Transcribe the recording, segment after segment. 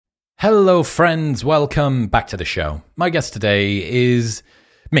Hello friends, welcome back to the show. My guest today is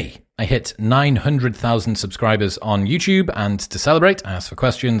me. I hit 900,000 subscribers on YouTube, and to celebrate, I asked for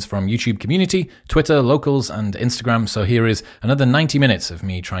questions from YouTube community, Twitter, locals, and Instagram. So here is another 90 minutes of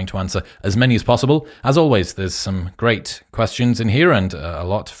me trying to answer as many as possible. As always, there's some great questions in here and a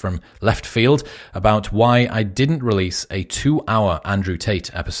lot from left field about why I didn't release a 2-hour Andrew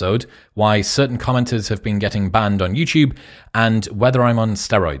Tate episode, why certain commenters have been getting banned on YouTube, and whether I'm on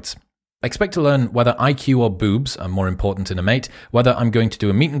steroids. I expect to learn whether IQ or boobs are more important in a mate, whether I'm going to do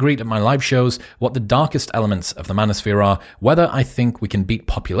a meet and greet at my live shows, what the darkest elements of the manosphere are, whether I think we can beat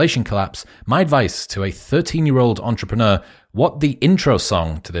population collapse, my advice to a 13-year-old entrepreneur, what the intro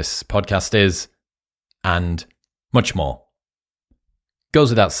song to this podcast is, and much more.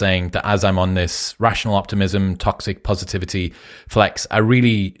 Goes without saying that as I'm on this rational optimism, toxic positivity flex, I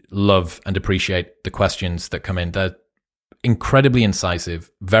really love and appreciate the questions that come in. They're incredibly incisive,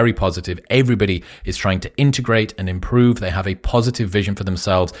 very positive. Everybody is trying to integrate and improve. They have a positive vision for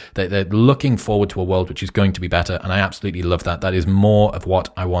themselves. They're looking forward to a world which is going to be better. And I absolutely love that. That is more of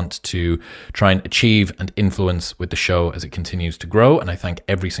what I want to try and achieve and influence with the show as it continues to grow. And I thank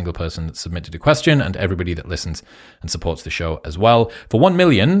every single person that submitted a question and everybody that listens and supports the show as well. For 1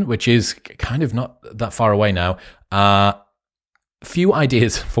 million, which is kind of not that far away now, few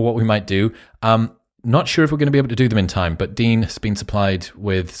ideas for what we might do. Not sure if we're going to be able to do them in time, but Dean has been supplied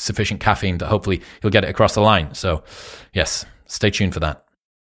with sufficient caffeine that hopefully he'll get it across the line. So, yes, stay tuned for that.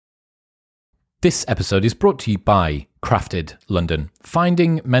 This episode is brought to you by Crafted London.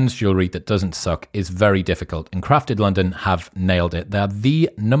 Finding men's jewellery that doesn't suck is very difficult, and Crafted London have nailed it. They're the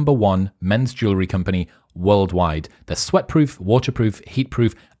 #1 men's jewellery company worldwide. They're sweatproof, waterproof,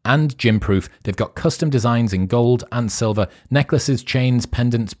 heatproof, and gym-proof. They've got custom designs in gold and silver, necklaces, chains,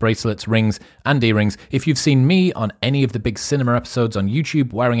 pendants, bracelets, rings, and earrings. If you've seen me on any of the big cinema episodes on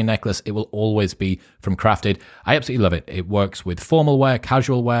YouTube wearing a necklace, it will always be from Crafted. I absolutely love it. It works with formal wear,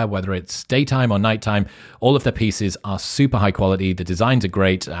 casual wear, whether it's daytime or nighttime. All of their pieces are super high quality. The designs are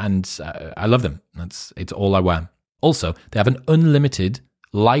great, and I love them. It's all I wear. Also, they have an unlimited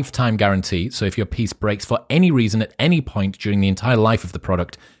lifetime guarantee, so if your piece breaks for any reason at any point during the entire life of the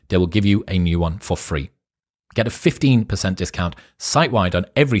product, they will give you a new one for free. Get a 15% discount site-wide on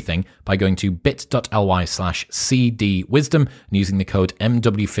everything by going to bit.ly/cdwisdom and using the code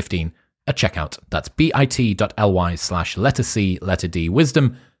MW15 at checkout. That's bit.ly/C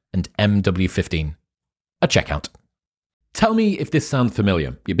wisdom and MW15 at checkout. Tell me if this sounds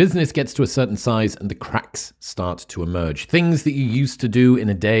familiar. Your business gets to a certain size and the cracks start to emerge. Things that you used to do in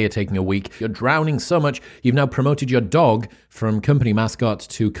a day are taking a week. You're drowning so much, you've now promoted your dog from company mascot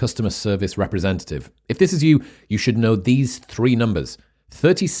to customer service representative. If this is you, you should know these 3 numbers: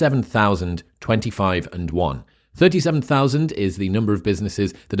 37,000, 25, and 1. 37,000 is the number of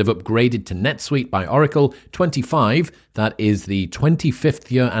businesses that have upgraded to NetSuite by Oracle. 25, that is the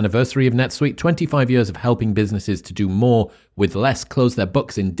 25th year anniversary of NetSuite. 25 years of helping businesses to do more with less, close their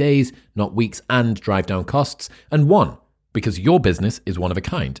books in days, not weeks, and drive down costs. And 1, because your business is one of a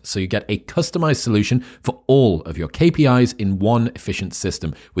kind. So you get a customized solution for all of your KPIs in one efficient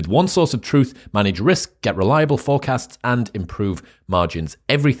system. With one source of truth, manage risk, get reliable forecasts, and improve margins.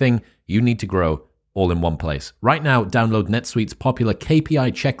 Everything you need to grow all in one place. Right now, download NetSuite's popular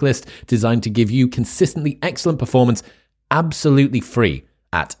KPI checklist designed to give you consistently excellent performance absolutely free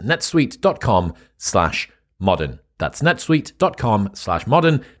at netsuite.com/modern. That's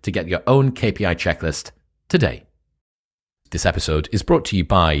netsuite.com/modern to get your own KPI checklist today. This episode is brought to you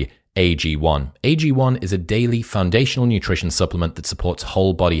by AG1. AG1 is a daily foundational nutrition supplement that supports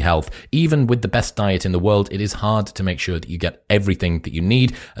whole body health. Even with the best diet in the world, it is hard to make sure that you get everything that you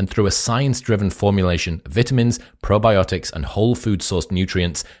need. And through a science-driven formulation of vitamins, probiotics, and whole food-sourced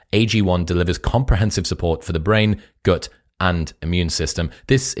nutrients, AG1 delivers comprehensive support for the brain, gut, and immune system.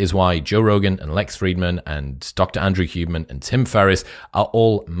 This is why Joe Rogan and Lex Friedman and Dr. Andrew Huberman and Tim Ferriss are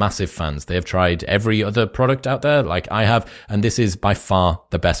all massive fans. They have tried every other product out there like I have, and this is by far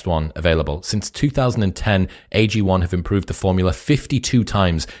the best one available. Since 2010, AG1 have improved the formula 52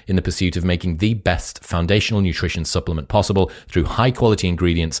 times in the pursuit of making the best foundational nutrition supplement possible through high quality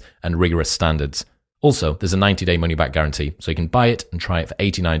ingredients and rigorous standards. Also, there's a 90-day money-back guarantee, so you can buy it and try it for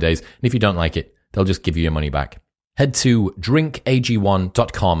 89 days, and if you don't like it, they'll just give you your money back. Head to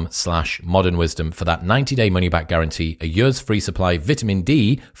drinkag1.com/modernwisdom for that 90-day money-back guarantee, a year's free supply, vitamin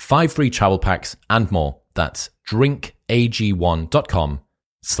D, 5 free travel packs, and more. That's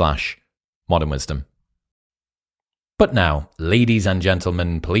drinkag1.com/modernwisdom. But now, ladies and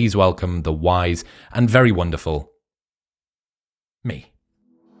gentlemen, please welcome the wise and very wonderful me.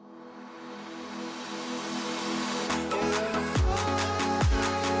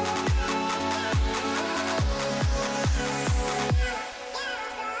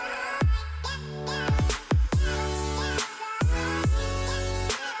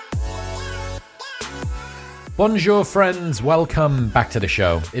 Bonjour friends, welcome back to the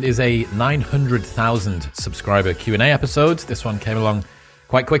show. It is a 900,000 subscriber Q&A episode. This one came along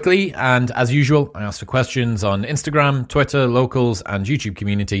quite quickly, and as usual, I asked for questions on Instagram, Twitter, locals, and YouTube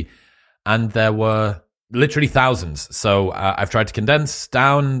community, and there were literally thousands. So I've tried to condense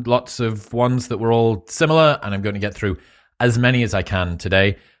down lots of ones that were all similar, and I'm going to get through as many as I can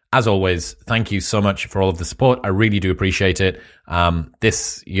today. As always, thank you so much for all of the support. I really do appreciate it.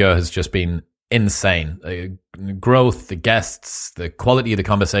 This year has just been insane. The growth, the guests, the quality of the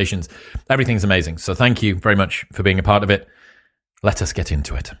conversations, everything's amazing. So thank you very much for being a part of it. Let us get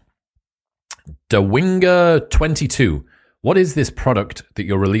into it. Dawinga22. What is this product that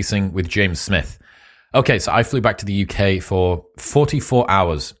you're releasing with James Smith? Okay, so I flew back to the UK for 44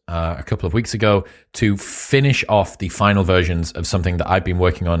 hours a couple of weeks ago to finish off the final versions of something that I've been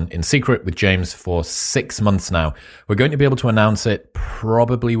working on in secret with James for 6 months now. We're going to be able to announce it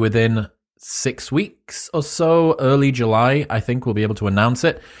probably within 6 weeks or so. Early July, I think we'll be able to announce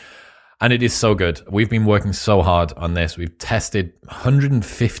it. And it is so good. We've been working so hard on this. We've tested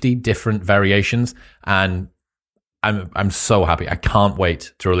 150 different variations, and I'm so happy. I can't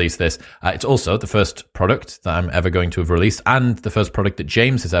wait to release this. It's also the first product that I'm ever going to have released, and the first product that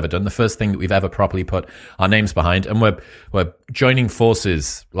James has ever done. The first thing that we've ever properly put our names behind, and we're joining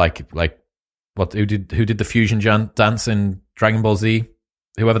forces. Like what? Who did the fusion dance in Dragon Ball Z?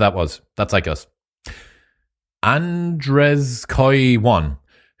 Whoever that was, that's like us. Andres Koi 1.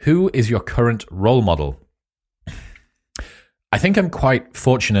 Who is your current role model? I think I'm quite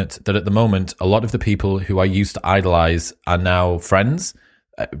fortunate that at the moment, a lot of the people who I used to idolize are now friends,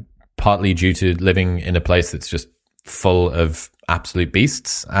 partly due to living in a place that's just full of absolute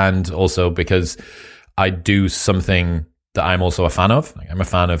beasts, and also because I do something that I'm also a fan of. I'm a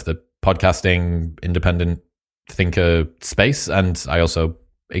fan of the podcasting, independent thinker space, and I also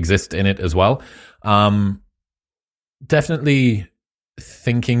exist in it as well. Definitely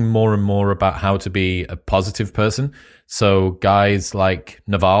thinking more and more about how to be a positive person. So guys like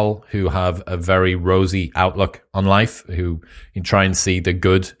Naval, who have a very rosy outlook on life, who you try and see the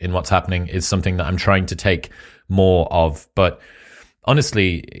good in what's happening, is something that I'm trying to take more of. But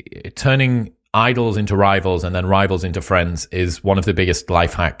honestly, turning idols into rivals and then rivals into friends is one of the biggest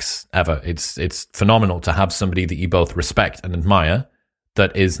life hacks ever. It's phenomenal to have somebody that you both respect and admire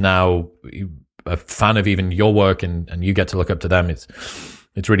that is now a fan of even your work, and you get to look up to them. It's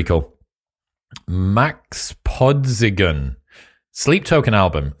really cool. Max Podzigan. Sleep Token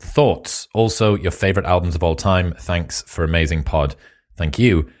album. Thoughts. Also, your favorite albums of all time. Thanks for amazing pod. Thank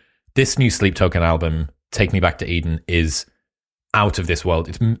you. This new Sleep Token album, Take Me Back to Eden, is out of this world.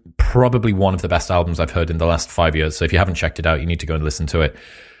 It's probably one of the best albums I've heard in the last 5 years. So if you haven't checked it out, you need to go and listen to it.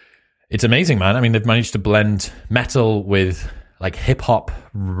 It's amazing, man. I mean, they've managed to blend metal with like hip hop,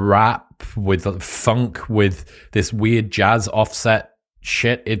 rap, with funk, with this weird jazz offset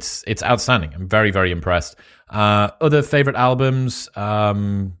shit. It's outstanding. I'm very, very impressed. Other favorite albums,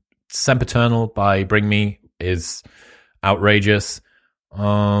 Sempiternal by Bring Me is outrageous.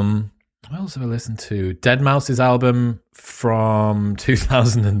 What else have I listened to? Deadmau5's album from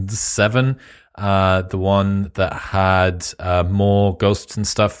 2007, the one that had more ghosts and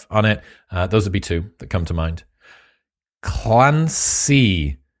stuff on it. Those would be two that come to mind.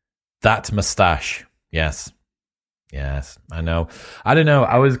 Clancy, that mustache. Yes, I know. I don't know.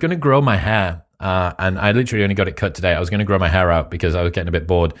 I was going to grow my hair, and I literally only got it cut today. I was going to grow my hair out because I was getting a bit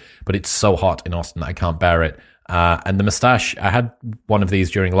bored, but it's so hot in Austin that I can't bear it. And the mustache, I had one of these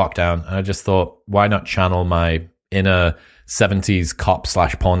during lockdown, and I just thought, why not channel my inner 70s cop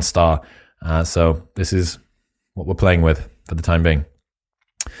 / porn star? So this is what we're playing with for the time being.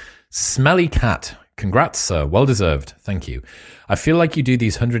 Smelly Cat. Congrats, sir. Well deserved. Thank you. I feel like you do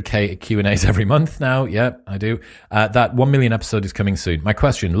these 100k Q&As every month now. Yeah, I do. That 1 million episode is coming soon. My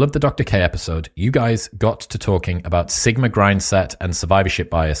question, love the Dr. K episode. You guys got to talking about Sigma grind set and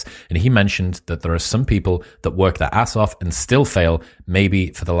survivorship bias, and he mentioned that there are some people that work their ass off and still fail,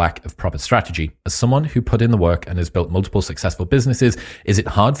 maybe for the lack of proper strategy. As someone who put in the work and has built multiple successful businesses, is it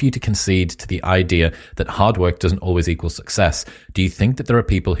hard for you to concede to the idea that hard work doesn't always equal success? Do you think that there are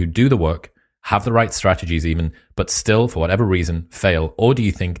people who do the work, have the right strategies even, but still, for whatever reason, fail? Or do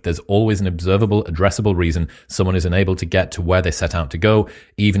you think there's always an observable, addressable reason someone is unable to get to where they set out to go,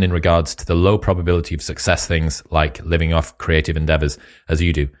 even in regards to the low probability of success things like living off creative endeavors as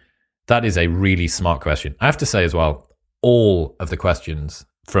you do? That is a really smart question. I have to say as well, all of the questions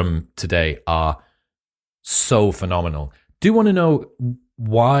from today are so phenomenal. Do you want to know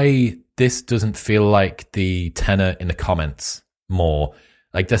why this doesn't feel like the tenor in the comments more?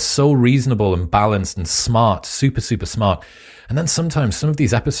 Like, they're so reasonable and balanced and smart, super, super smart. And then sometimes some of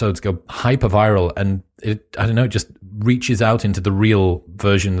these episodes go hyper viral, and it just reaches out into the real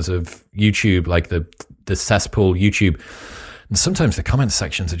versions of YouTube, like the cesspool YouTube. And sometimes the comment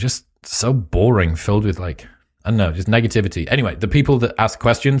sections are just so boring, filled with like, I don't know, just negativity. Anyway, the people that ask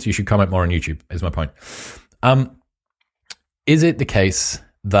questions, you should comment more on YouTube, is my point. Is it the case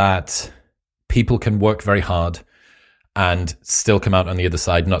that people can work very hard and still come out on the other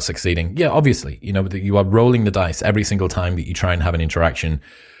side not succeeding? Yeah, obviously. That you are rolling the dice every single time that you try and have an interaction,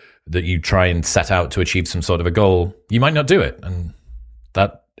 that you try and set out to achieve some sort of a goal. You might not do it, and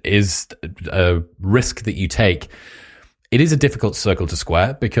that is a risk that you take. It is a difficult circle to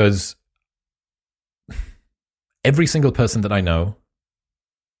square, because every single person that I know,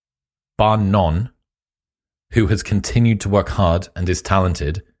 bar none, who has continued to work hard and is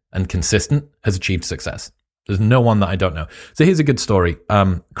talented and consistent, has achieved success. There's no one that I don't know. So here's a good story.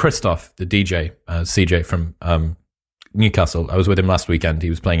 Christoph, the DJ, CJ from Newcastle, I was with him last weekend. He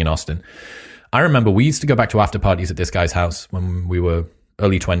was playing in Austin. I remember we used to go back to after parties at this guy's house when we were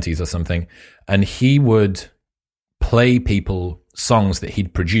early 20s or something, and he would play people songs that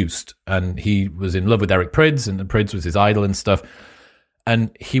he'd produced, and he was in love with Eric Prydz, and Prydz was his idol and stuff,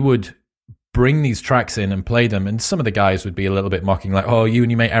 and he would bring these tracks in and play them, and some of the guys would be a little bit mocking, like, oh, you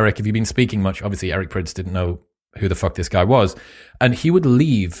and your mate Eric, have you been speaking much? Obviously Eric Prydz didn't know who the fuck this guy was, and he would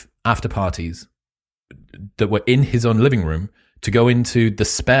leave after parties that were in his own living room to go into the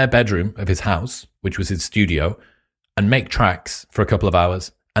spare bedroom of his house, which was his studio, and make tracks for a couple of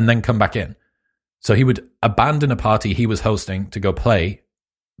hours and then come back in. So he would abandon a party he was hosting to go play,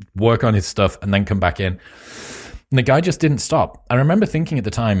 work on his stuff, and then come back in. And the guy just didn't stop. I remember thinking at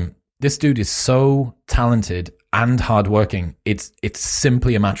the time, this dude is so talented and hardworking. It's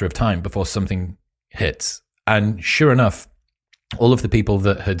simply a matter of time before something hits. And sure enough, all of the people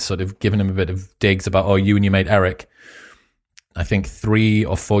that had sort of given him a bit of digs about, oh, you and your mate Eric, I think 3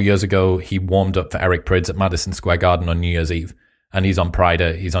 or 4 years ago, he warmed up for Eric Prydz at Madison Square Garden on New Year's Eve. And he's on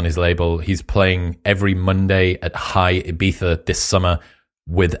Prida, he's on his label, he's playing every Monday at High Ibiza this summer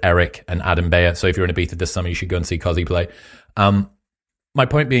with Eric and Adam Beyer. So if you're in Ibiza this summer, you should go and see Cozzy play. My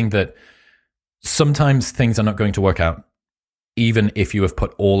point being that sometimes things are not going to work out, even if you have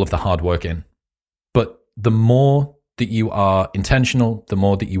put all of the hard work in. But the more that you are intentional, the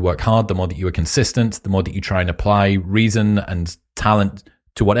more that you work hard, the more that you are consistent, the more that you try and apply reason and talent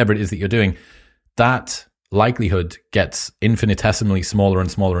to whatever it is that you're doing, that likelihood gets infinitesimally smaller and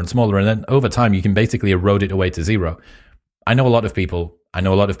smaller and smaller. And then over time, you can basically erode it away to zero. I know a lot of people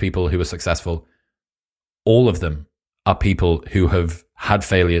who are successful. All of them are people who have had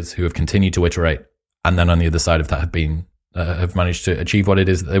failures, who have continued to iterate, and then on the other side of that have managed to achieve what it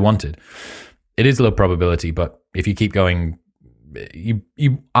is that they wanted. It is low probability, but if you keep going, you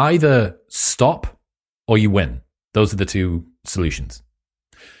either stop or you win. Those are the two solutions.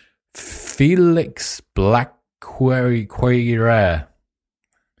 Felix Blackquire.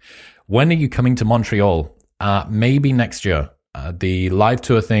 When are you coming to Montreal? Maybe next year. The live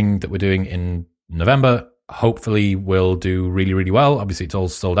tour thing that we're doing in November hopefully will do really, really well. Obviously, it's all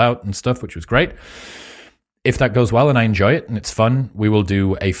sold out and stuff, which was great. If that goes well and I enjoy it and it's fun, we will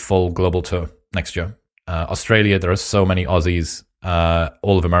do a full global tour next year. Australia, there are so many Aussies,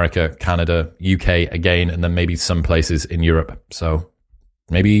 all of America, Canada, UK again, and then maybe some places in Europe. So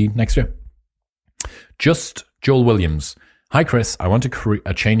maybe next year. Just Joel Williams. Hi, Chris. I want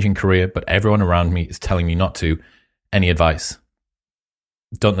a change in career, but everyone around me is telling me not to. Any advice?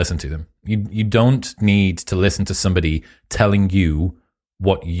 Don't listen to them. You don't need to listen to somebody telling you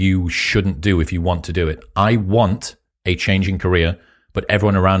what you shouldn't do if you want to do it. I want a change in career, but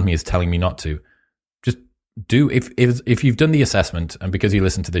everyone around me is telling me not to. Just do. If you've done the assessment, and because you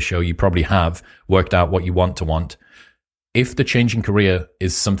listen to the show, you probably have worked out what you want. If the change in career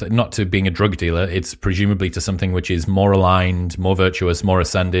is something, not to being a drug dealer, it's presumably to something which is more aligned, more virtuous, more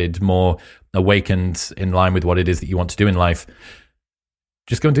ascended, more awakened, in line with what it is that you want to do in life,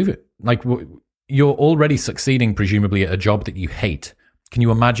 just go and do it. Like, you're already succeeding, presumably, at a job that you hate. Can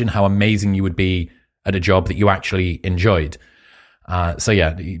you imagine how amazing you would be at a job that you actually enjoyed? So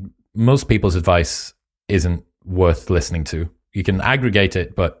yeah, most people's advice isn't worth listening to. You can aggregate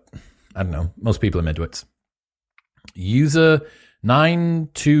it, but I don't know. Most people are midwits. User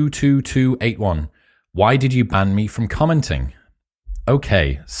 922281. Why did you ban me from commenting?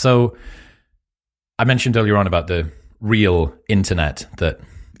 Okay, so I mentioned earlier on about the real internet that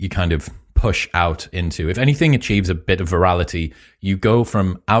you kind of push out into. If anything achieves a bit of virality, you go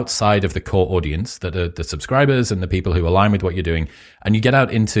from outside of the core audience, that are the subscribers and the people who align with what you're doing, and you get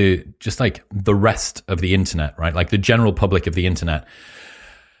out into just like the rest of the internet, right? Like the general public of the internet.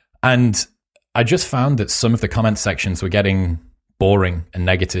 And I just found that some of the comment sections were getting boring and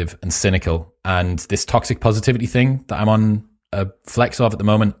negative and cynical. And this toxic positivity thing that I'm on a flex of at the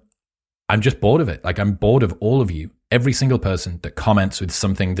moment, I'm just bored of it. Like, I'm bored of all of you. Every single person that comments with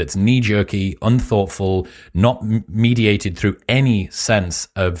something that's knee-jerky, unthoughtful, not mediated through any sense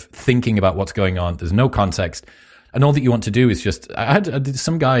of thinking about what's going on. There's no context. And all that you want to do is just... I had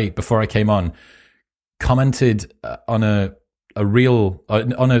some guy before I came on commented on a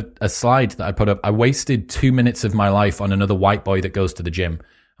slide that I put up. I wasted 2 minutes of my life on another white boy that goes to the gym.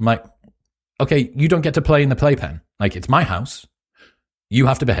 I'm like, okay, you don't get to play in the playpen. Like, it's my house. You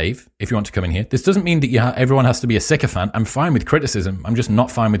have to behave if you want to come in here. This doesn't mean that everyone has to be a sycophant. I'm fine with criticism. I'm just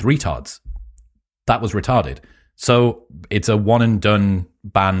not fine with retards. That was retarded. So it's a one and done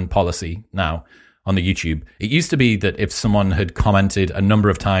ban policy now on the YouTube. It used to be that if someone had commented a number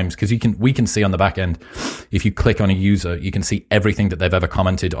of times, because we can see on the back end, if you click on a user, you can see everything that they've ever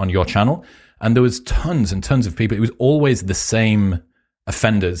commented on your channel. And there was tons and tons of people. It was always the same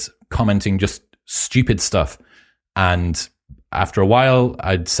offenders commenting just stupid stuff. And after a while,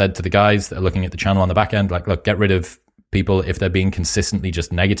 I'd said to the guys that are looking at the channel on the back end, like, look, get rid of people if they're being consistently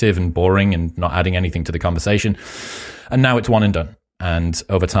just negative and boring and not adding anything to the conversation. And now it's one and done. And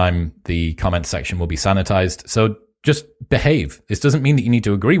over time, the comment section will be sanitized. So just behave. This doesn't mean that you need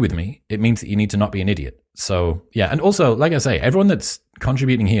to agree with me. It means that you need to not be an idiot. So yeah. And also, like I say, everyone that's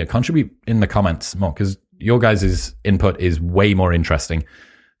contributing here, contribute in the comments more, because your guys' input is way more interesting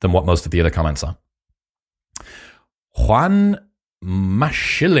than what most of the other comments are. Juan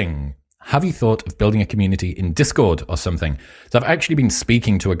Mashilling, have you thought of building a community in Discord or something? So I've actually been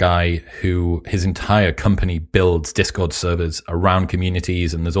speaking to a guy who his entire company builds Discord servers around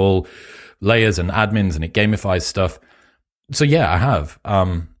communities, and there's all layers and admins, and it gamifies stuff. So yeah, I have.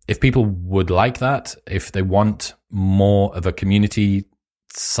 If people would like that, if they want more of a community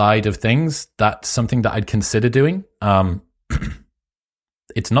side of things, that's something that I'd consider doing.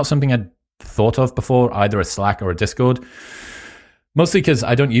 It's not something I'd thought of before, either a Slack or a Discord, mostly because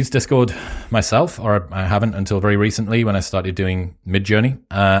I don't use Discord myself, or I haven't until very recently when I started doing Midjourney,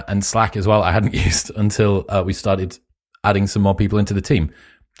 and Slack as well I hadn't used until we started adding some more people into the team.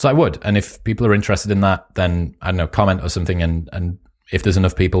 So I would, and if people are interested in that, then I don't know, comment or something, and if there's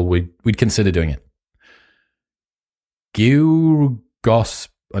enough people, we'd consider doing it.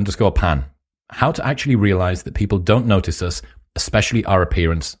 Gyurgos_pan, how to actually realize that people don't notice us, especially our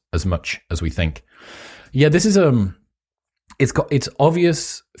appearance, as much as we think. Yeah, this is it's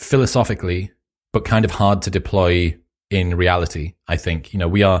obvious philosophically, but kind of hard to deploy in reality. I think,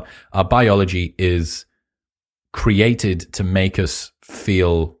 our biology is created to make us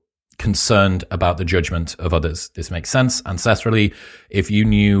feel concerned about the judgment of others. This makes sense. Ancestrally, if you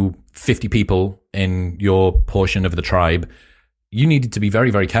knew 50 people in your portion of the tribe, you needed to be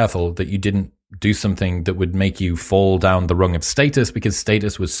very, very careful that you didn't do something that would make you fall down the rung of status, because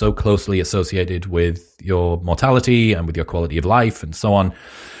status was so closely associated with your mortality and with your quality of life and so on.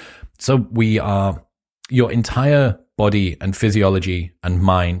 So your entire body and physiology and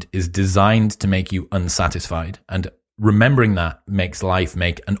mind is designed to make you unsatisfied. And remembering that makes life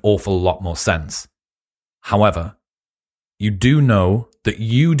make an awful lot more sense. However, you do know that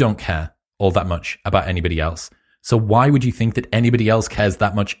you don't care all that much about anybody else. So why would you think that anybody else cares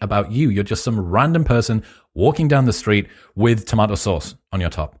that much about you? You're just some random person walking down the street with tomato sauce on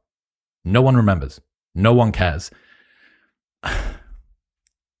your top. No one remembers. No one cares.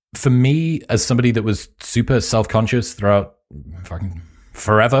 For me, as somebody that was super self-conscious throughout fucking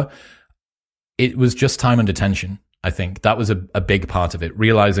forever, it was just time and attention. I think that was a big part of it.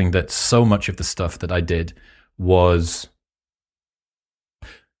 Realizing that so much of the stuff that I did was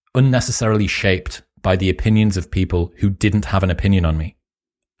unnecessarily shaped by the opinions of people who didn't have an opinion on me.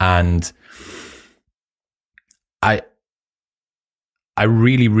 And I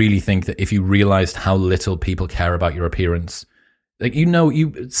really, really think that if you realized how little people care about your appearance, like,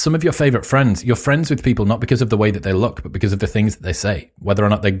 some of your favorite friends, you're friends with people not because of the way that they look, but because of the things that they say, whether or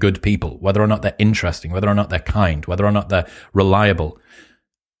not they're good people, whether or not they're interesting, whether or not they're kind, whether or not they're reliable.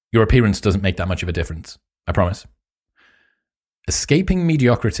 Your appearance doesn't make that much of a difference. I promise. Escaping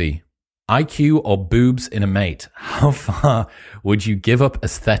mediocrity. IQ or boobs in a mate? How far would you give up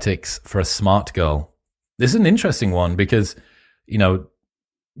aesthetics for a smart girl? This is an interesting one because,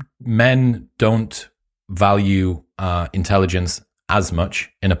 men don't value intelligence as much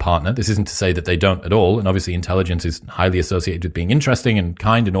in a partner. This isn't to say that they don't at all. And obviously intelligence is highly associated with being interesting and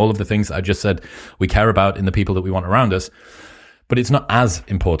kind and all of the things that I just said we care about in the people that we want around us. But it's not as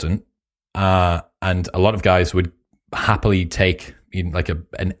important. And a lot of guys would happily take like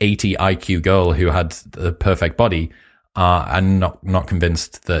an 80 IQ girl who had the perfect body. I'm not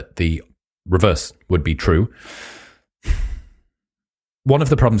convinced that the reverse would be true. One of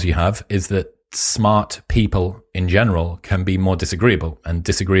the problems you have is that smart people in general can be more disagreeable, and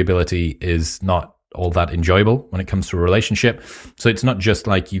disagreeability is not all that enjoyable when it comes to a relationship. So it's not just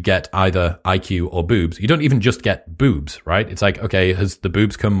like you get either IQ or boobs. You don't even just get boobs, right? It's like, okay, has the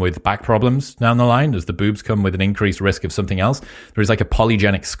boobs come with back problems down the line? Does the boobs come with an increased risk of something else? There is like a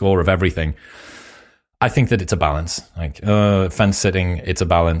polygenic score of everything. I think that it's a balance. Like fence sitting, it's a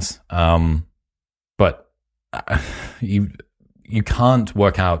balance. But you can't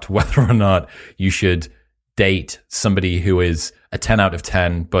work out whether or not you should date somebody who is a 10 out of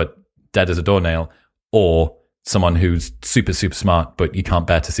 10 but dead as a doornail, or someone who's super, super smart, but you can't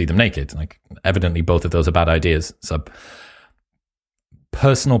bear to see them naked. Like, evidently, both of those are bad ideas. So,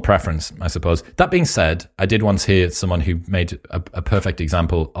 personal preference, I suppose. That being said, I did once hear someone who made a perfect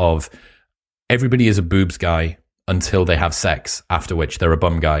example of everybody is a boobs guy until they have sex, after which they're a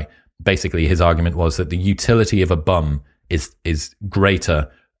bum guy. Basically, his argument was that the utility of a bum is greater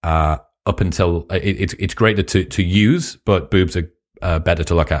up until it's greater to use, but boobs are better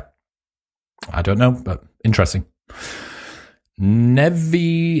to look at. I don't know, but interesting.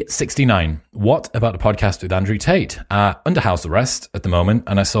 Nevi69. What about a podcast with Andrew Tate? Under house arrest at the moment,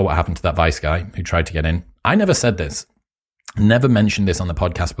 and I saw what happened to that Vice guy who tried to get in. I never said this, never mentioned this on the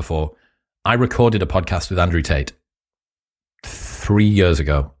podcast before. I recorded a podcast with Andrew Tate 3 years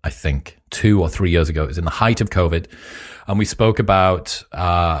ago, I think. 2 or 3 years ago. It was in the height of COVID. And we spoke about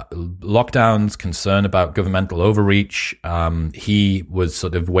lockdowns, concern about governmental overreach. He was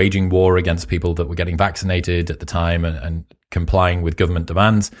sort of waging war against people that were getting vaccinated at the time and complying with government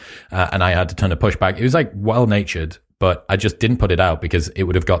demands. And I had a ton of pushback. It was like well-natured, but I just didn't put it out because it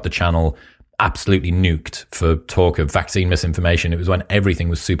would have got the channel absolutely nuked for talk of vaccine misinformation. It was when everything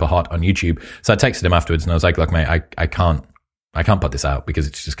was super hot on YouTube. So I texted him afterwards and I was like, look, mate, I can't put this out because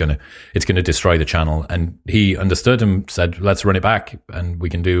it's going to destroy the channel. And he understood and said, let's run it back and we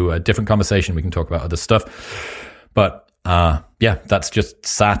can do a different conversation. We can talk about other stuff. But yeah, that's just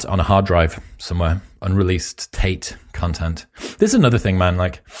sat on a hard drive somewhere, unreleased Tate content. This is another thing, man.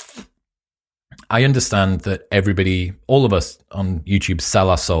 Like, I understand that everybody, all of us on YouTube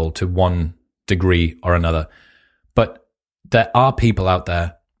sell our soul to one degree or another. But there are people out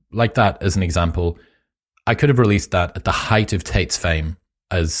there like that, as an example. I could have released that at the height of Tate's fame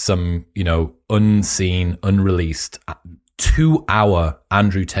as some, unseen, unreleased 2-hour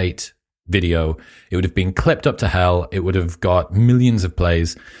Andrew Tate video. It would have been clipped up to hell. It would have got millions of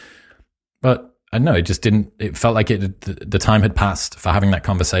plays. But I don't know, it just didn't, it felt like the time had passed for having that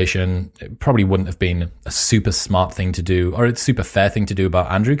conversation. It probably wouldn't have been a super smart thing to do or a super fair thing to do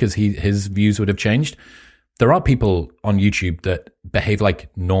about Andrew because his views would have changed. There are people on YouTube that behave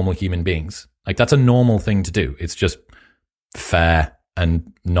like normal human beings. Like, that's a normal thing to do. It's just fair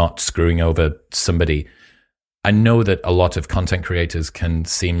and not screwing over somebody. I know that a lot of content creators can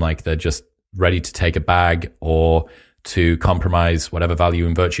seem like they're just ready to take a bag or to compromise whatever value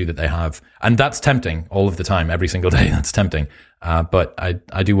and virtue that they have. And that's tempting all of the time, every single day. That's tempting. But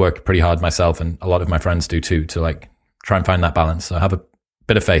I do work pretty hard myself, and a lot of my friends do too, to like try and find that balance. So have a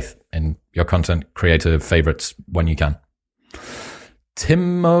bit of faith in your content creator favorites when you can.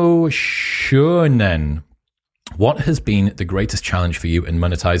 Timo Schurnen. What has been the greatest challenge for you in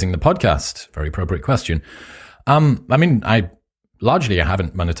monetizing the podcast? Very appropriate question. I haven't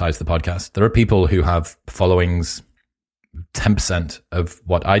monetized the podcast. There are people who have followings 10% of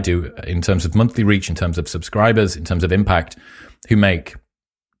what I do in terms of monthly reach, in terms of subscribers, in terms of impact, who make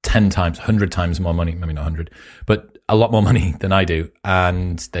 10 times, 100 times more money, maybe not 100, but a lot more money than I do.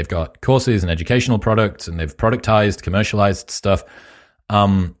 And they've got courses and educational products, and they've productized, commercialized stuff.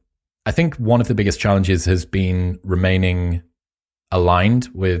 I think one of the biggest challenges has been remaining aligned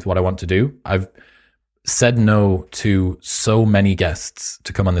with what I want to do. I've said no to so many guests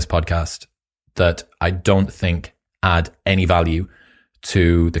to come on this podcast that I don't think add any value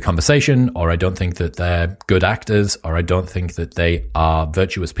to the conversation, or I don't think that they're good actors, or I don't think that they are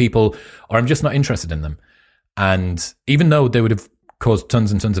virtuous people, or I'm just not interested in them. And even though they would have caused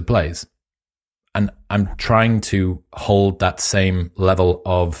tons and tons of plays, and I'm trying to hold that same level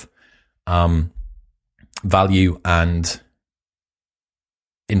of value and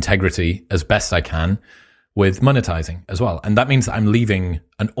integrity as best I can with monetizing as well. And that means that I'm leaving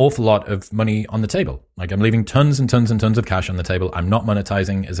an awful lot of money on the table. Like, I'm leaving tons and tons and tons of cash on the table. I'm not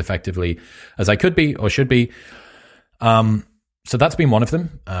monetizing as effectively as I could be or should be. So that's been one of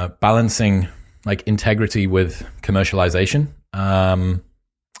them, balancing like integrity with commercialization.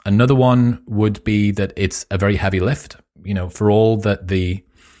 Another one would be that it's a very heavy lift. For all that the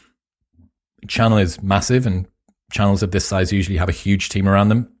channel is massive and channels of this size usually have a huge team around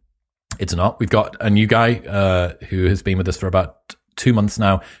them. It's not. We've got a new guy who has been with us for about 2 months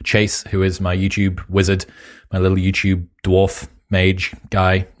now, Chase, who is my YouTube wizard, my little YouTube dwarf mage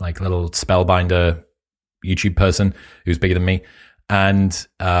guy, like little spellbinder YouTube person who's bigger than me. And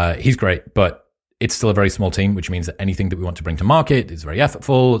he's great, but it's still a very small team, which means that anything that we want to bring to market is very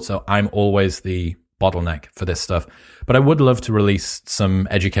effortful. So I'm always the bottleneck for this stuff. But I would love to release some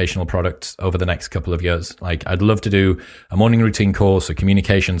educational products over the next couple of years. Like I'd love to do a morning routine course, a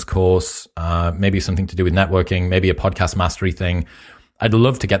communications course, maybe something to do with networking, maybe a podcast mastery thing. I'd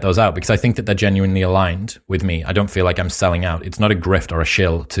love to get those out because I think that they're genuinely aligned with me. I don't feel like I'm selling out. It's not a grift or a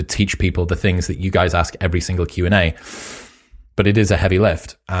shill to teach people the things that you guys ask every single Q&A, but it is a heavy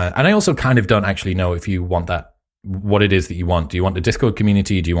lift. And I also kind of don't actually know if you want that, what it is that you want. Do you want a Discord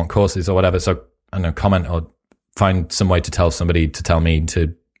community? Do you want courses or whatever? So I don't know, comment or find some way to tell somebody to tell me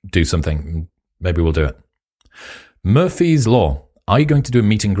to do something. Maybe we'll do it. Murphy's Law. Are you going to do a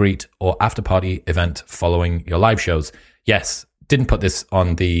meet and greet or after party event following your live shows? Yes. Didn't put this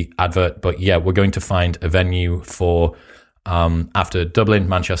on the advert, but yeah, we're going to find a venue for after Dublin,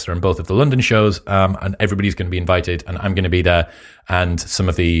 Manchester, and both of the London shows, and everybody's going to be invited, and I'm going to be there, and some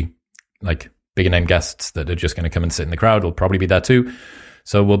of the like bigger name guests that are just going to come and sit in the crowd will probably be there too.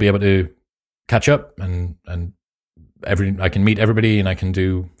 So we'll be able to catch up, and I can meet everybody, and I can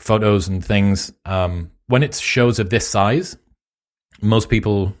do photos and things. When it's shows of this size, most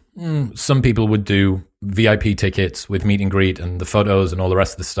people, some people would do VIP tickets with meet and greet and the photos and all the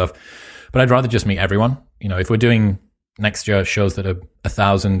rest of the stuff. But I'd rather just meet everyone. You know, if we're doing next year shows that are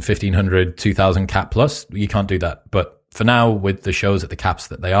 1,000, 1,500, 2,000 cap plus, you can't do that. But for now, with the shows at the caps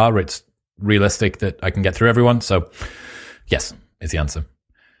that they are, it's realistic that I can get through everyone. So yes, is the answer.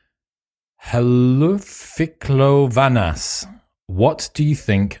 Helluficlovanas. What do you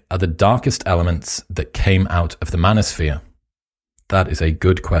think are the darkest elements that came out of the manosphere? That is a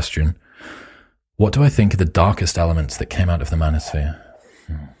good question. What do I think are the darkest elements that came out of the manosphere?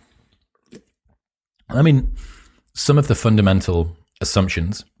 I mean, some of the fundamental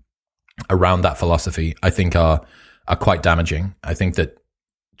assumptions around that philosophy, I think, are quite damaging. I think that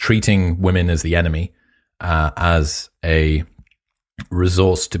treating women as the enemy, as a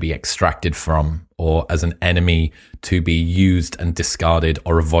resource to be extracted from, or as an enemy to be used and discarded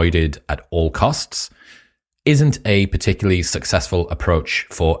or avoided at all costs, isn't a particularly successful approach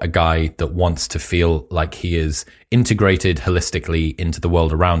for a guy that wants to feel like he is integrated holistically into the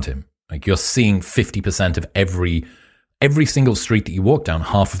world around him. Like you're seeing 50% of every single street that you walk down,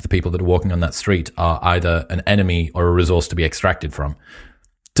 half of the people that are walking on that street are either an enemy or a resource to be extracted from.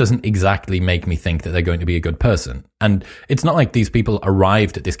 Doesn't exactly make me think that they're going to be a good person. And it's not like these people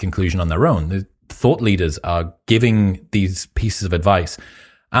arrived at this conclusion on their own. The thought leaders are giving these pieces of advice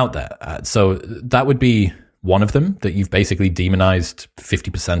out there. So that would be one of them, that you've basically demonized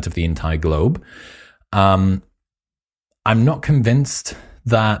 50% of the entire globe. I'm not convinced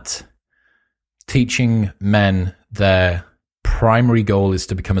that teaching men their primary goal is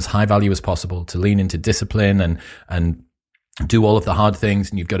to become as high value as possible, to lean into discipline and do all of the hard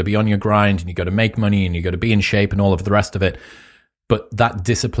things, and you've got to be on your grind, and you've got to make money, and you've got to be in shape and all of the rest of it. But that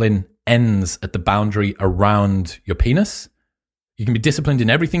discipline ends at the boundary around your penis. You can be disciplined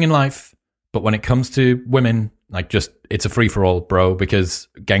in everything in life, but when it comes to women, like just, it's a free-for-all, bro, because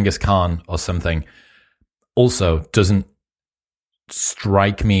Genghis Khan or something also doesn't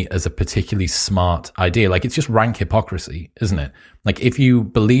strike me as a particularly smart idea. Like it's just rank hypocrisy, isn't it? Like if you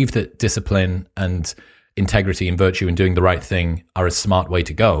believe that discipline and integrity and virtue and doing the right thing are a smart way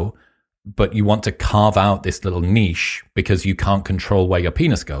to go, but you want to carve out this little niche because you can't control where your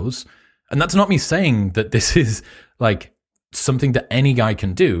penis goes. And that's not me saying that this is like something that any guy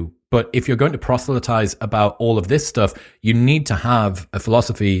can do. But if you're going to proselytize about all of this stuff, you need to have a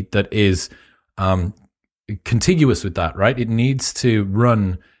philosophy that is contiguous with that, right? It needs to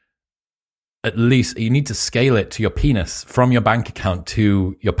run, at least you need to scale it to your penis from your bank account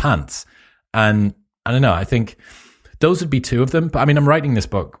to your pants. And I don't know, I think those would be two of them. But I mean, I'm writing this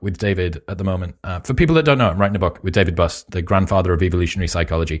book with David at the moment. For people that don't know, I'm writing a book with David Buss, the grandfather of evolutionary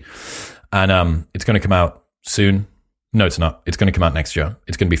psychology. And it's going to come out soon. No, it's not. It's going to come out next year.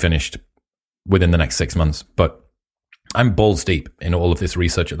 It's going to be finished within the next 6 months. But I'm balls deep in all of this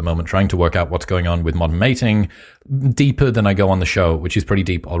research at the moment, trying to work out what's going on with modern mating, deeper than I go on the show, which is pretty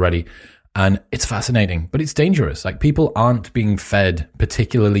deep already. And it's fascinating, but it's dangerous. Like people aren't being fed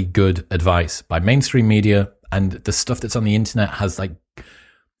particularly good advice by mainstream media, and the stuff that's on the internet has like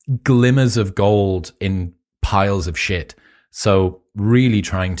glimmers of gold in piles of shit. So really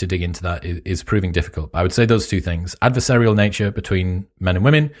trying to dig into that is proving difficult. I would say those two things: adversarial nature between men and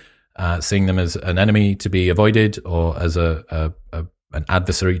women, seeing them as an enemy to be avoided or as an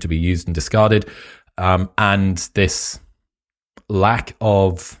adversary to be used and discarded, and this lack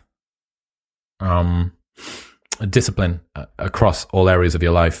of discipline across all areas of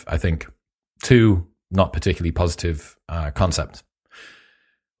your life, I think, two not particularly positive concepts.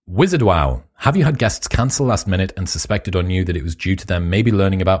 Wizard Wow, have you had guests cancel last minute and suspected or knew that it was due to them maybe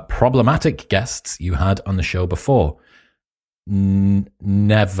learning about problematic guests you had on the show before?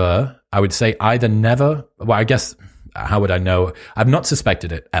 Never. I would say either never. Well, I guess, how would I know? I've not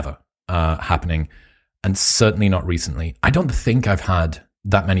suspected it ever happening, and certainly not recently. I don't think I've had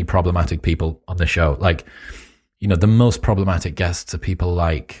that many problematic people on the show. Like, you know, the most problematic guests are people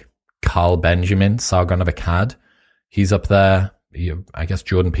like Carl Benjamin, Sargon of Akkad. He's up there. I guess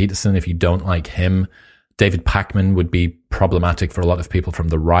Jordan Peterson, if you don't like him. David Pakman would be problematic for a lot of people from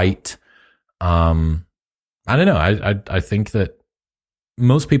the right. I don't know. I think that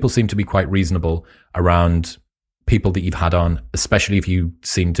most people seem to be quite reasonable around people that you've had on, especially if you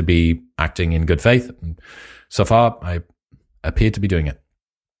seem to be acting in good faith. And so far, I appear to be doing it.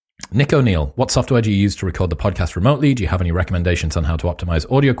 Nick O'Neill, what software do you use to record the podcast remotely? Do you have any recommendations on how to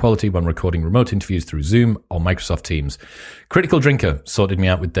optimize audio quality when recording remote interviews through Zoom or Microsoft Teams? Critical Drinker sorted me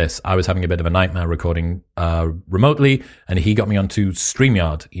out with this. I was having a bit of a nightmare recording remotely, and he got me onto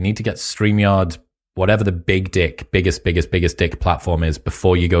StreamYard. You need to get StreamYard, whatever the biggest dick platform is,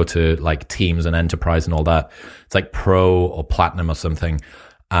 before you go to like Teams and Enterprise and all that. It's like Pro or Platinum or something.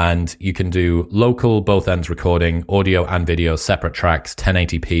 And you can do local, both ends recording, audio and video, separate tracks,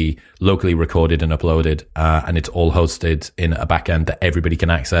 1080p, locally recorded and uploaded. And it's all hosted in a backend that everybody can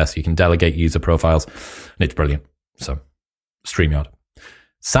access. You can delegate user profiles, and it's brilliant. So, StreamYard.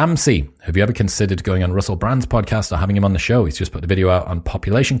 Sam C, have you ever considered going on Russell Brand's podcast or having him on the show? He's just put a video out on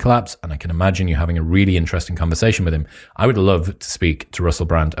population collapse, and I can imagine you having a really interesting conversation with him. I would love to speak to Russell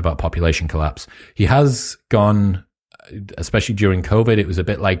Brand about population collapse. He has gone, especially during COVID, it was a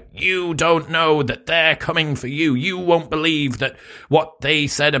bit like, you don't know that they're coming for you. You won't believe that what they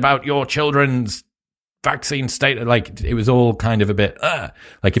said about your children's vaccine state. Like, it was all kind of a bit,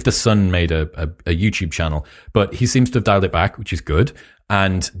 like if the Sun made a YouTube channel. But he seems to have dialed it back, which is good.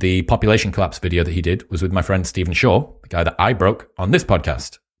 And the population collapse video that he did was with my friend Stephen Shaw, the guy that I broke on this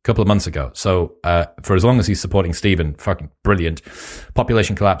podcast a couple of months ago. So for as long as he's supporting Stephen, fucking brilliant.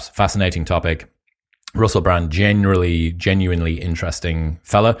 Population collapse, fascinating topic. Russell Brand, genuinely interesting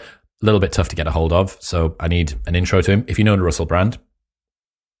fella. A little bit tough to get a hold of, so I need an intro to him. If you know Russell Brand,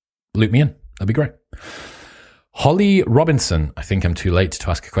 loop me in. That'd be great. Holly Robinson, I think I'm too late to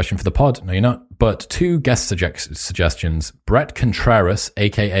ask a question for the pod. No, you're not. But two guest suggestions. Brett Contreras,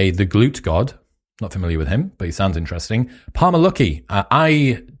 a.k.a. the Glute God. Not familiar with him, but he sounds interesting. Palmer Luckey.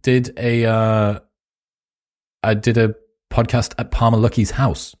 I did a podcast at Palmer Luckey's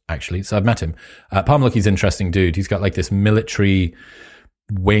house, actually. So I've met him. Palmer Luckey's an interesting dude. He's got like this military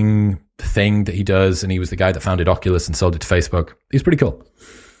wing thing that he does, and he was the guy that founded Oculus and sold it to Facebook. He's pretty cool.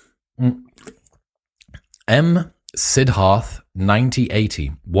 M. Siddharth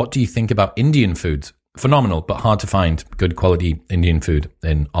 9080. What do you think about Indian foods? Phenomenal, but hard to find good quality Indian food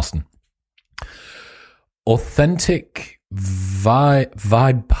in Austin. Authentic Vibe.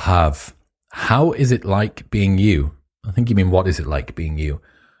 How is it like being you? I think you mean, what is it like being you?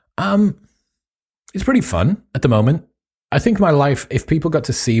 It's pretty fun at the moment. I think my life, if people got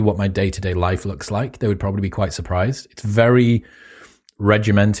to see what my day-to-day life looks like, they would probably be quite surprised. It's very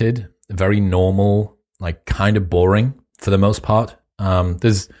regimented, very normal, like kind of boring for the most part.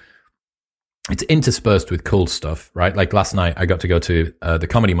 It's interspersed with cool stuff, right? Like last night I got to go to the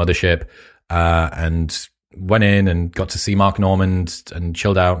Comedy Mothership and went in and got to see Mark Normand and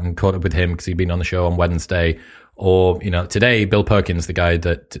chilled out and caught up with him because he'd been on the show on Wednesday. Or, you know, today, Bill Perkins, the guy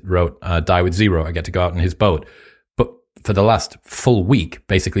that wrote Die With Zero, I get to go out in his boat. But for the last full week,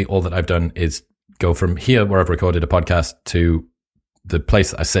 basically all that I've done is go from here, where I've recorded a podcast, to the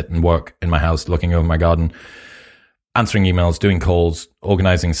place I sit and work in my house, looking over my garden, answering emails, doing calls,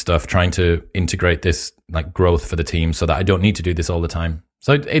 organizing stuff, trying to integrate this like growth for the team so that I don't need to do this all the time.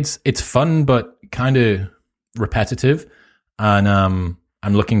 So it's fun, but kind of repetitive. And I'm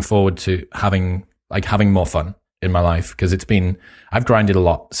looking forward to having more fun in my life, because I've grinded a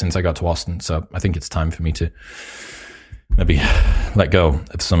lot since I got to Austin. So I think it's time for me to maybe let go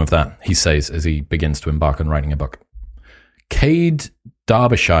of some of that, he says, as he begins to embark on writing a book. Cade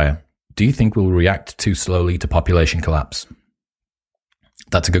Derbyshire, do you think we'll react too slowly to population collapse?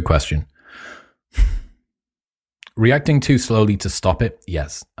 That's a good question. Reacting too slowly to stop it?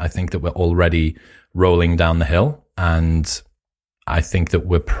 Yes. I think that we're already rolling down the hill, and I think that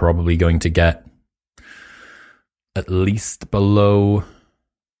we're probably going to get at least below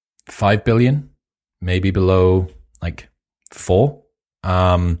 5 billion, maybe below like 4.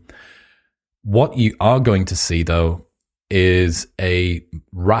 What you are going to see, though, is a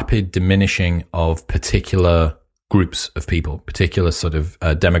rapid diminishing of particular groups of people, particular sort of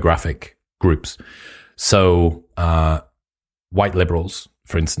demographic groups. So white liberals,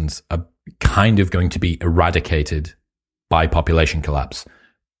 for instance, are kind of going to be eradicated by population collapse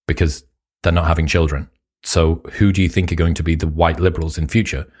because they're not having children. So who do you think are going to be the white liberals in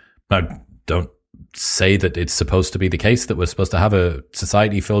future? Now, don't say that it's supposed to be the case that we're supposed to have a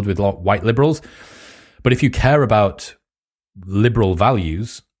society filled with white liberals. But if you care about liberal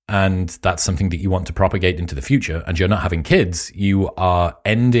values and that's something that you want to propagate into the future and you're not having kids, you are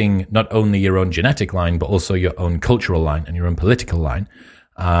ending not only your own genetic line, but also your own cultural line and your own political line.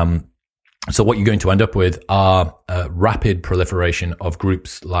 So what you're going to end up with are a rapid proliferation of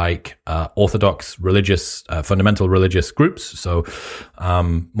groups like orthodox religious, fundamental religious groups. So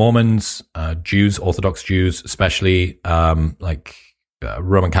Mormons, Jews, Orthodox Jews, especially like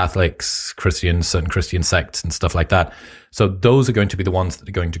Roman Catholics, Christians, certain Christian sects and stuff like that. So those are going to be the ones that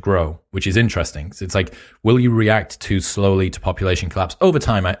are going to grow, which is interesting. So it's like, will you react too slowly to population collapse? Over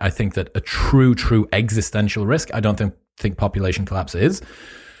time, I think that a true existential risk, I don't think population collapse is.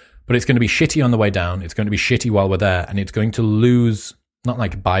 But it's going to be shitty on the way down. It's going to be shitty while we're there. And it's going to lose, not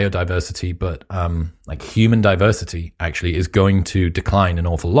like biodiversity, but like human diversity actually is going to decline an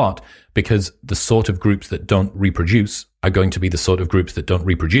awful lot because the sort of groups that don't reproduce are going to be the sort of groups that don't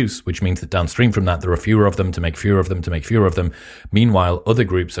reproduce, which means that downstream from that, there are fewer of them to make fewer of them to make fewer of them. Meanwhile, other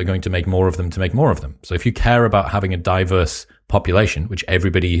groups are going to make more of them to make more of them. So if you care about having a diverse population, which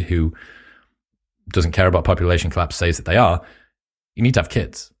everybody who doesn't care about population collapse says that they are, you need to have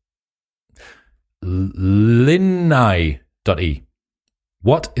kids. Linnai.e.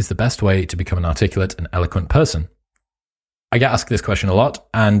 What is the best way to become an articulate and eloquent person? I get asked this question a lot,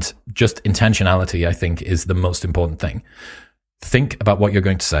 and just intentionality, I think, is the most important thing. Think about what you're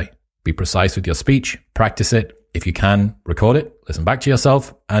going to say. Be precise with your speech. Practice it. If you can, record it. Listen back to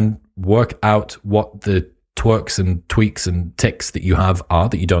yourself and work out what the twerks and tweaks and ticks that you have are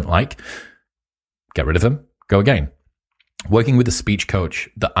that you don't like. Get rid of them. Go again. Working with a speech coach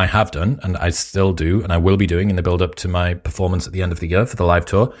that I have done, and I still do, and I will be doing in the build up to my performance at the end of the year for the live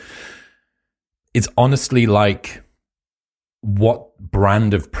tour, it's honestly like, what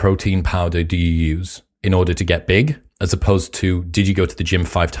brand of protein powder do you use in order to get big? As opposed to, did you go to the gym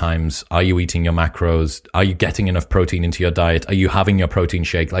 5 times? Are you eating your macros? Are you getting enough protein into your diet? Are you having your protein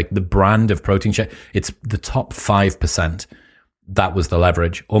shake? Like the brand of protein shake, it's the top 5%. That was the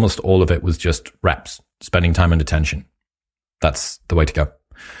leverage. Almost all of it was just reps, spending time and attention. That's the way to go.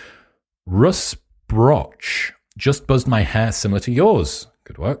 Russ Broch, just buzzed my hair similar to yours.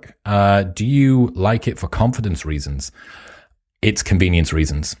 Good work. Do you like it for confidence reasons? It's convenience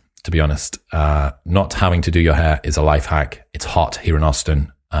reasons, to be honest. Not having to do your hair is a life hack. It's hot here in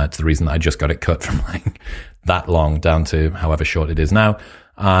Austin. It's the reason that I just got it cut from like that long down to however short it is now.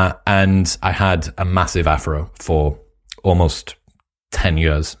 And I had a massive afro for almost 10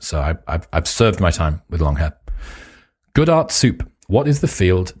 years. So I've served my time with long hair. Good Art Soup. What is the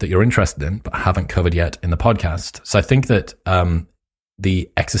field that you're interested in but haven't covered yet in the podcast? So I think that the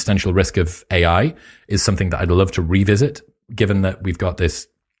existential risk of AI is something that I'd love to revisit, given that we've got this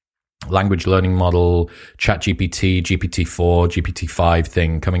language learning model, ChatGPT, GPT-4, GPT-5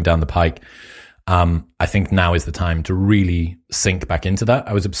 thing coming down the pike. I think now is the time to really sink back into that.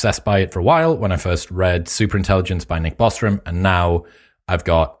 I was obsessed by it for a while when I first read Superintelligence by Nick Bostrom, and now I've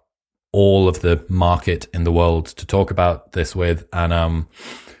got all of the market in the world to talk about this with. And I'm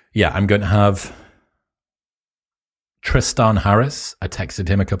going to have Tristan Harris. I texted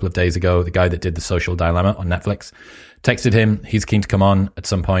him a couple of days ago, the guy that did The Social Dilemma on Netflix. Texted him. He's keen to come on at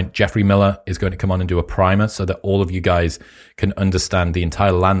some point. Jeffrey Miller is going to come on and do a primer so that all of you guys can understand the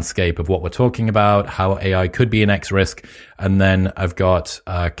entire landscape of what we're talking about, how AI could be an X risk. And then I've got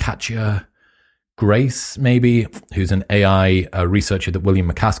Katja Grace, maybe, who's an AI researcher that William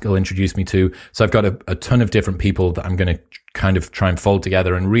McCaskill introduced me to. So I've got a ton of different people that I'm going to kind of try and fold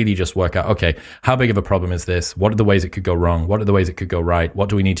together and really just work out, okay, how big of a problem is this? What are the ways it could go wrong? What are the ways it could go right? What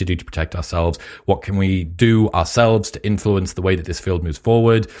do we need to do to protect ourselves? What can we do ourselves to influence the way that this field moves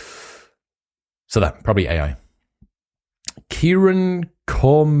forward? So that, probably AI. Kieran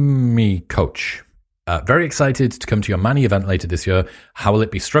Cormy Coach. Very excited to come to your Manny event later this year. How will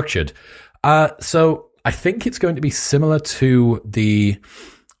it be structured? So I think it's going to be similar to the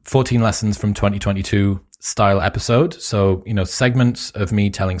 14 lessons from 2022 style episode. So, segments of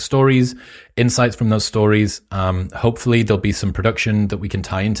me telling stories, insights from those stories. Hopefully there'll be some production that we can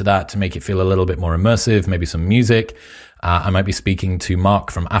tie into that to make it feel a little bit more immersive, maybe some music. I might be speaking to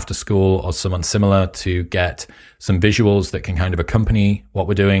Mark from After School or someone similar to get some visuals that can kind of accompany what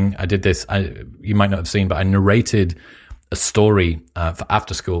we're doing. I did this, you might not have seen, but I narrated a story for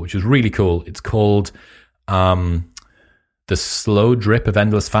After School, which was really cool. It's called The Slow Drip of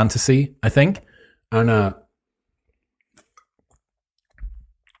Endless Fantasy, I think. And I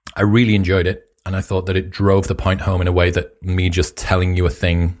really enjoyed it. And I thought that it drove the point home in a way that me just telling you a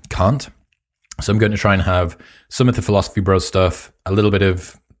thing can't. So I'm going to try and have some of the Philosophy Bros stuff, a little bit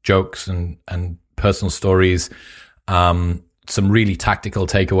of jokes and personal stories, some really tactical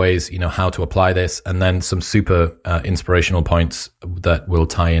takeaways, how to apply this, and then some super inspirational points that will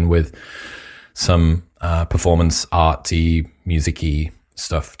tie in with some performance arty, music-y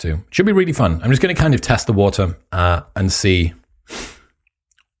stuff too. Should be really fun. I'm just going to kind of test the water and see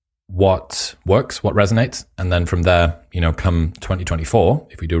what works, what resonates. And then from there, come 2024,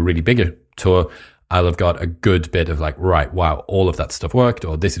 if we do a really bigger tour, I'll have got a good bit of right, wow, all of that stuff worked,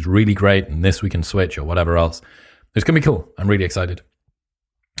 or this is really great, and this we can switch, or whatever else. It's going to be cool. I'm really excited.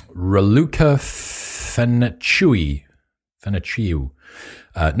 Raluca Feneciu.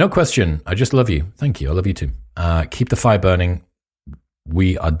 No question. I just love you. Thank you. I love you too. Keep the fire burning.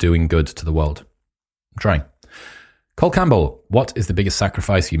 We are doing good to the world. I'm trying. Cole Campbell, what is the biggest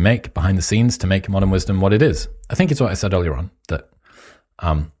sacrifice you make behind the scenes to make Modern Wisdom what it is? I think it's what I said earlier on, that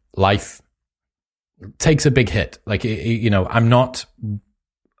life takes a big hit. I'm not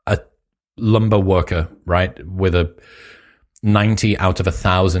a lumber worker, right, with a 90 out of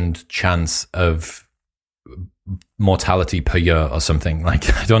 1,000 chance of mortality per year or something. I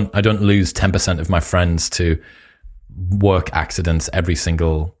don't lose 10% of my friends to work accidents every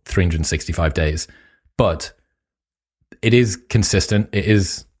single 365 days. But it is consistent. It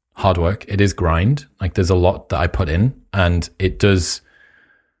is hard work. It is grind. There's a lot that I put in, and it does.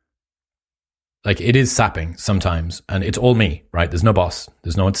 It is sapping sometimes, and it's all me, right? There's no boss.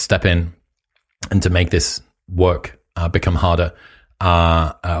 There's no one to step in and to make this work become harder,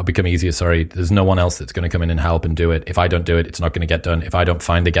 become easier. Sorry. There's no one else that's going to come in and help and do it. If I don't do it, it's not going to get done. If I don't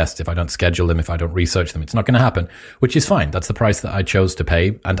find the guests, if I don't schedule them, if I don't research them, it's not going to happen, which is fine. That's the price that I chose to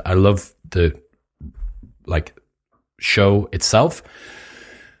pay. And I love the show itself.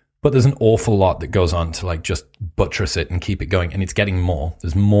 But there's an awful lot that goes on to just buttress it and keep it going. And it's getting more.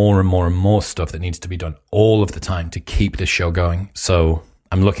 There's more and more and more stuff that needs to be done all of the time to keep this show going. So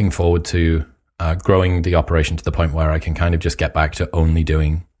I'm looking forward to growing the operation to the point where I can kind of just get back to only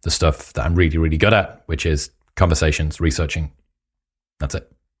doing the stuff that I'm really, really good at, which is conversations, researching. That's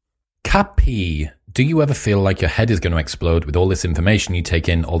it. Cappy, do you ever feel like your head is going to explode with all this information you take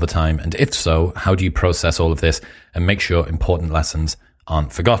in all the time? And if so, how do you process all of this and make sure important lessons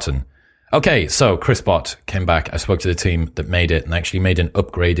aren't forgotten? Okay, so Chris Bott came back. I spoke to the team that made it and actually made an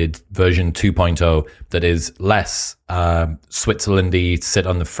upgraded version 2.0 that is less Switzerlandy, sit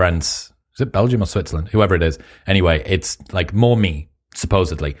on the fence. Is it Belgium or Switzerland? Whoever it is. Anyway, it's more me,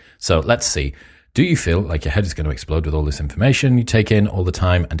 supposedly. So let's see. Do you feel like your head is going to explode with all this information you take in all the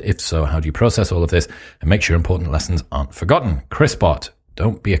time? And if so, how do you process all of this and make sure important lessons aren't forgotten? Chris Bott,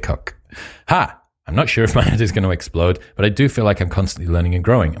 don't be a cuck. Ha! I'm not sure if my head is going to explode, but I do feel like I'm constantly learning and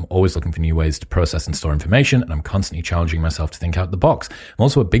growing. I'm always looking for new ways to process and store information, and I'm constantly challenging myself to think out the box. I'm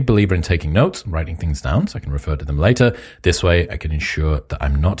also a big believer in taking notes and writing things down so I can refer to them later. This way, I can ensure that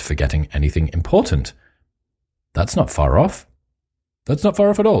I'm not forgetting anything important. That's not far off. That's not far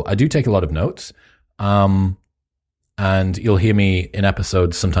off at all. I do take a lot of notes, and you'll hear me in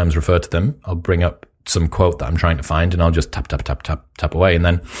episodes sometimes refer to them. I'll bring up some quote that I'm trying to find, and I'll just tap away, and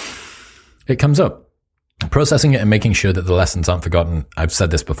then it comes up. Processing it and making sure that the lessons aren't forgotten. I've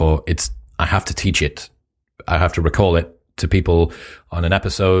said this before. I have to teach it. I have to recall it to people on an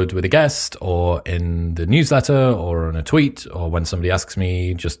episode with a guest, or in the newsletter, or on a tweet, or when somebody asks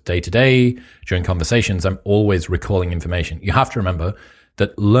me just day to day during conversations. I'm always recalling information. You have to remember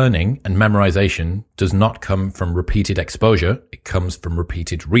that learning and memorization does not come from repeated exposure. It comes from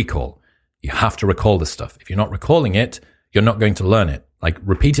repeated recall. You have to recall this stuff. If you're not recalling it, you're not going to learn it.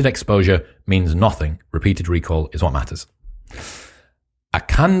 Repeated exposure means nothing. Repeated recall is what matters.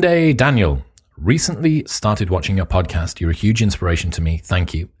 Akande Daniel, recently started watching your podcast. You're a huge inspiration to me.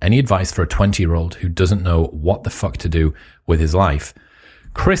 Thank you. Any advice for a 20-year-old who doesn't know what the fuck to do with his life?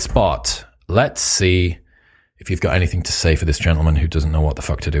 Chris Bott, let's see if you've got anything to say for this gentleman who doesn't know what the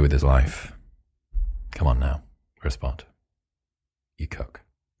fuck to do with his life. Come on now, Chris Bott. You cook.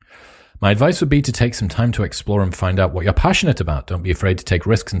 My advice would be to take some time to explore and find out what you're passionate about. Don't be afraid to take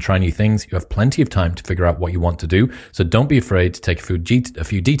risks and try new things. You have plenty of time to figure out what you want to do, so don't be afraid to take a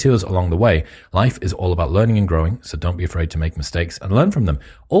few detours along the way. Life is all about learning and growing, so don't be afraid to make mistakes and learn from them.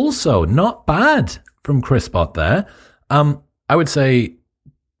 Also, not bad from Chris Bott there. I would say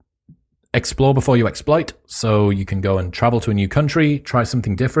explore before you exploit. So you can go and travel to a new country, try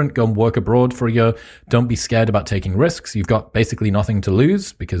something different, go and work abroad for a year. Don't be scared about taking risks. You've got basically nothing to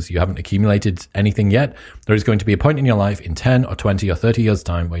lose because you haven't accumulated anything yet. There is going to be a point in your life in 10 or 20 or 30 years'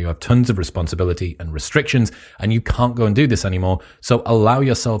 time where you have tons of responsibility and restrictions and you can't go and do this anymore. So allow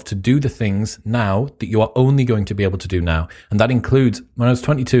yourself to do the things now that you are only going to be able to do now. And that includes, when I was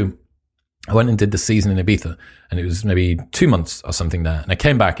 22, I went and did the season in Ibiza, and it was maybe 2 months or something there. And I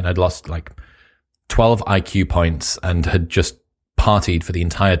came back and I'd lost like 12 IQ points and had just partied for the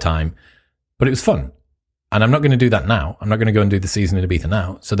entire time. But it was fun. And I'm not going to do that now. I'm not going to go and do the season in Ibiza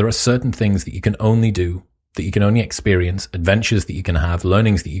now. So there are certain things that you can only do, that you can only experience, adventures that you can have,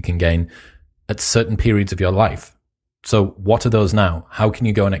 learnings that you can gain at certain periods of your life. So what are those now? How can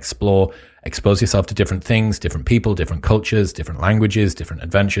you go and explore, expose yourself to different things, different people, different cultures, different languages, different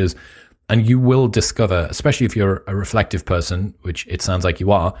adventures? And you will discover, especially if you're a reflective person, which it sounds like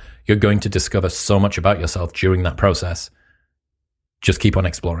you are, you're going to discover so much about yourself during that process. Just keep on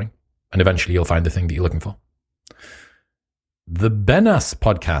exploring, and eventually you'll find the thing that you're looking for. The Benas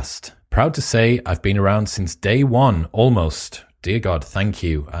podcast. Proud to say I've been around since day one, almost. Dear God, thank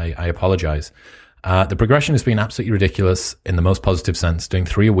you. I apologize. The progression has been absolutely ridiculous in the most positive sense. Doing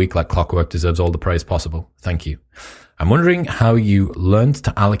 3 a week like clockwork deserves all the praise possible. Thank you. I'm wondering how you learned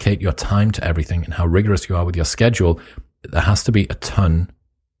to allocate your time to everything and how rigorous you are with your schedule. There has to be a ton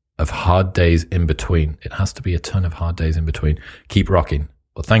of hard days in between. It has to be a ton of hard days in between. Keep rocking.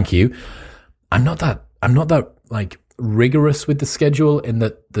 Well, thank you. I'm not that like rigorous with the schedule in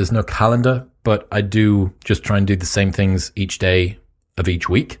that there's no calendar, but I do just try and do the same things each day of each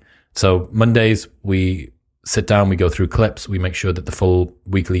week. So Mondays, we sit down, we go through clips, we make sure that the full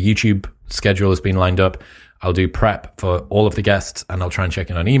weekly YouTube schedule has been lined up. I'll do prep for all of the guests and I'll try and check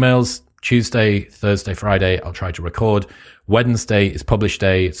in on emails. Tuesday, Thursday, Friday, I'll try to record. Wednesday is publish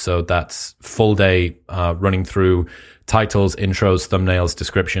day. So that's full day, running through titles, intros, thumbnails,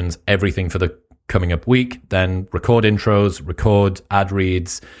 descriptions, everything for the coming up week. Then record intros, record ad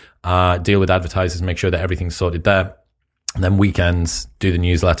reads, deal with advertisers, make sure that everything's sorted there. And then weekends, do the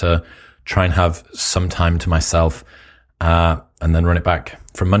newsletter, try and have some time to myself, and then run it back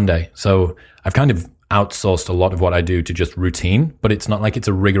from Monday. So I've kind of outsourced a lot of what I do to just routine, but it's not like it's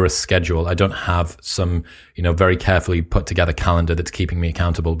a rigorous schedule. I don't have some, very carefully put together calendar that's keeping me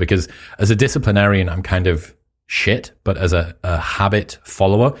accountable, because as a disciplinarian, I'm kind of shit, but as a habit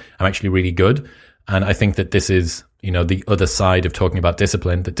follower, I'm actually really good. And I think that this is, the other side of talking about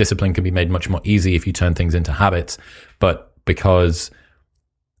discipline, that discipline can be made much more easy if you turn things into habits. But because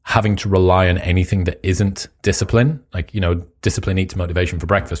having to rely on anything that isn't discipline, like, discipline eats motivation for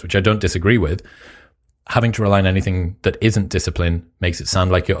breakfast, which I don't disagree with, having to rely on anything that isn't discipline makes it sound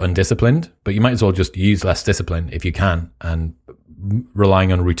like you're undisciplined, but you might as well just use less discipline if you can. And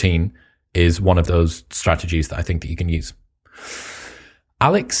relying on routine is one of those strategies that I think that you can use.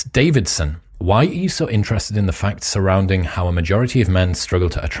 Alex Davidson. Why are you so interested in the facts surrounding how a majority of men struggle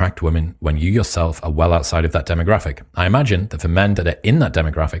to attract women when you yourself are well outside of that demographic? I imagine that for men that are in that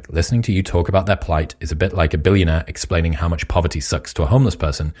demographic, listening to you talk about their plight is a bit like a billionaire explaining how much poverty sucks to a homeless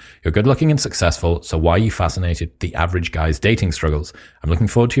person. You're good looking and successful, so why are you fascinated with the average guy's dating struggles? I'm looking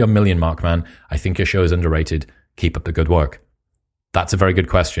forward to your million mark, man. I think your show is underrated. Keep up the good work. That's a very good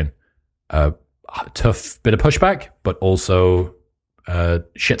question. Tough bit of pushback, but also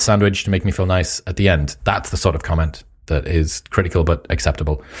shit sandwich to make me feel nice at the end. That's the sort of comment that is critical but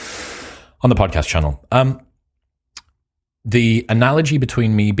acceptable on the podcast channel. The analogy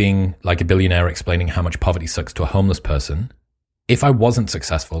between me being like a billionaire explaining how much poverty sucks to a homeless person, if I wasn't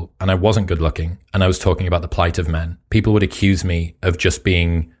successful and I wasn't good looking and I was talking about the plight of men, people would accuse me of just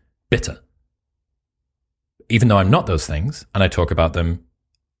being bitter. Even though I'm not those things and I talk about them,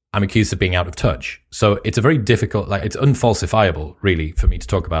 I'm accused of being out of touch. So it's a very difficult, it's unfalsifiable really for me to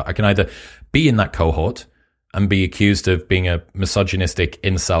talk about. I can either be in that cohort and be accused of being a misogynistic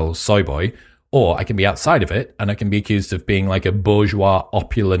incel soy boy, or I can be outside of it and I can be accused of being like a bourgeois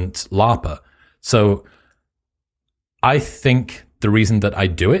opulent LARPer. So I think the reason that I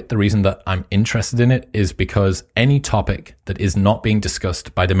do it, the reason that I'm interested in it, is because any topic that is not being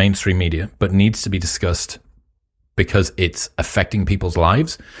discussed by the mainstream media, but needs to be discussed because it's affecting people's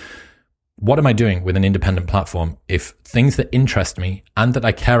lives. What am I doing with an independent platform if things that interest me and that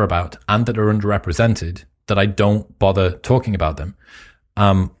I care about and that are underrepresented, that I don't bother talking about them?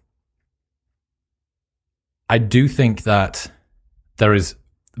 I do think that there is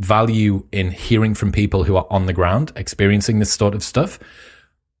value in hearing from people who are on the ground experiencing this sort of stuff.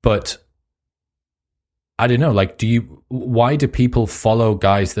 But I don't know, like, why do people follow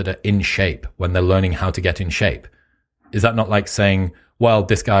guys that are in shape when they're learning how to get in shape? Is that not like saying, well,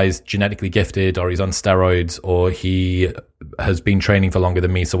 this guy's genetically gifted, or he's on steroids, or he has been training for longer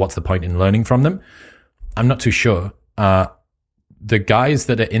than me, so what's the point in learning from them? I'm not too sure. The guys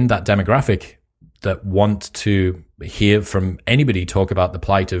that are in that demographic that want to hear from anybody talk about the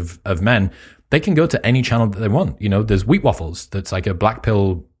plight of men, they can go to any channel that they want. You know, there's Wheat Waffles, that's like a black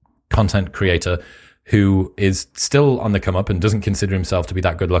pill content creator who is still on the come up and doesn't consider himself to be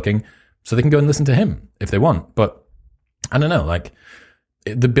that good looking. So they can go and listen to him if they want. But I don't know, like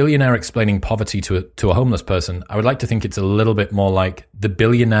the billionaire explaining poverty to a homeless person, I would like to think it's a little bit more like the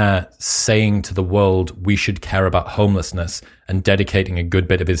billionaire saying to the world, we should care about homelessness, and dedicating a good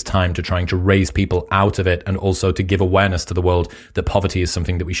bit of his time to trying to raise people out of it, and also to give awareness to the world that poverty is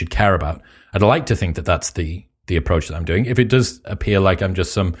something that we should care about. I'd like to think that that's the approach that I'm doing. If it does appear like I'm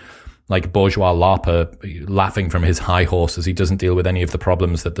just some like bourgeois LARPer laughing from his high horse as he doesn't deal with any of the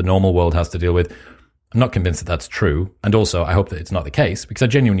problems that the normal world has to deal with, I'm not convinced that that's true. And also, I hope that it's not the case, because I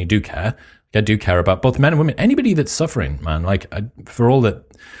genuinely do care. I do care about both men and women. Anybody that's suffering, man. Like, for all that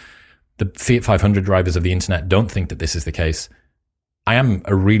the Fiat 500 drivers of the internet don't think that this is the case, I am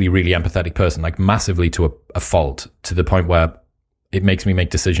a really, really empathetic person, like massively to a fault, to the point where it makes me make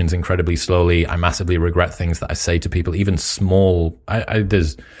decisions incredibly slowly. I massively regret things that I say to people, even small.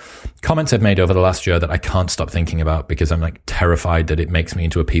 There's comments I've made over the last year that I can't stop thinking about, because I'm like terrified that it makes me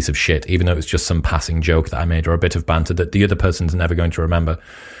into a piece of shit, even though it's just some passing joke that I made or a bit of banter that the other person's never going to remember.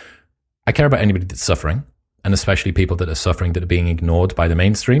 I care about anybody that's suffering, and especially people that are suffering that are being ignored by the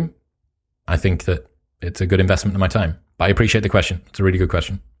mainstream. I think that it's a good investment of my time. But I appreciate the question. It's a really good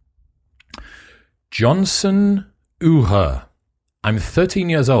question. Johnson Uher. I'm 13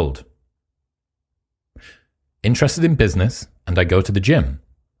 years old, interested in business, and I go to the gym.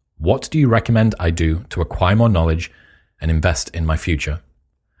 What do you recommend I do to acquire more knowledge and invest in my future?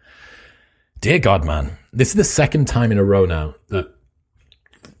 Dear God, man, this is the second time in a row now that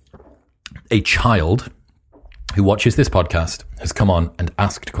a child who watches this podcast has come on and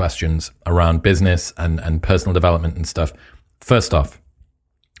asked questions around business and personal development and stuff. First off,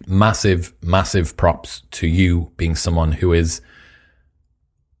 massive, massive props to you being someone who is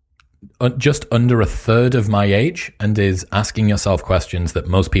just under a third of my age and is asking yourself questions that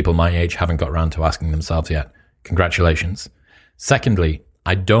most people my age haven't got around to asking themselves yet. Congratulations. Secondly,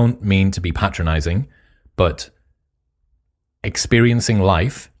 I don't mean to be patronizing, but experiencing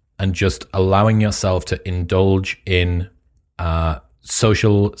life and just allowing yourself to indulge in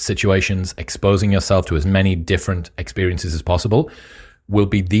social situations, exposing yourself to as many different experiences as possible, will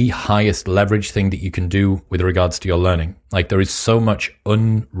be the highest leverage thing that you can do with regards to your learning. Like, there is so much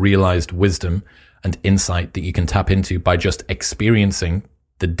unrealized wisdom and insight that you can tap into by just experiencing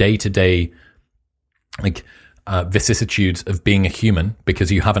the day-to-day vicissitudes of being a human,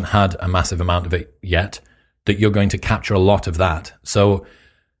 because you haven't had a massive amount of it yet, that you're going to capture a lot of that. So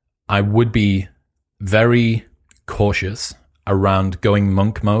I would be very cautious around going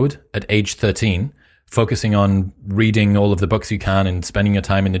monk mode at age 13, focusing on reading all of the books you can and spending your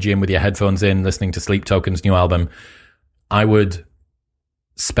time in the gym with your headphones in, listening to Sleep Token's new album. I would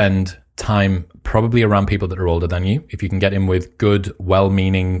spend time probably around people that are older than you. If you can get in with good,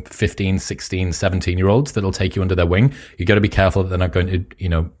 well-meaning 15, 16, 17-year-olds that'll take you under their wing, you got to be careful that they're not going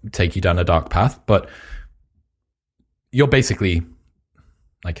to, take you down a dark path. But you're basically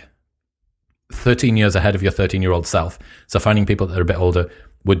like 13 years ahead of your 13-year-old self. So finding people that are a bit older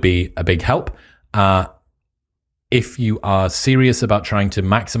would be a big help. If you are serious about trying to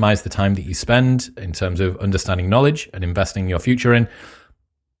maximize the time that you spend in terms of understanding knowledge and investing your future in,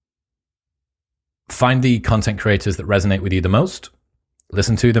 find the content creators that resonate with you the most,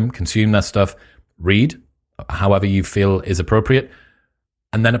 listen to them, consume their stuff, read however you feel is appropriate,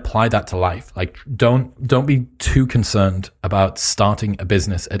 and then apply that to life. Like, don't be too concerned about starting a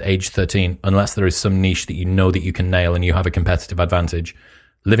business at age 13 unless there is some niche that you know that you can nail and you have a competitive advantage.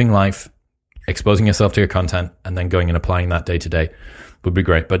 Living life, exposing yourself to your content, and then going and applying that day to day would be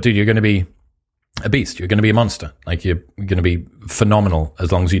great. But dude, you're going to be a beast. You're going to be a monster. Like, you're going to be phenomenal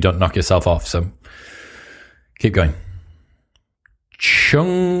as long as you don't knock yourself off. So keep going.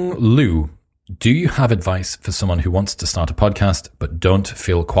 Chung Lu, do you have advice for someone who wants to start a podcast but don't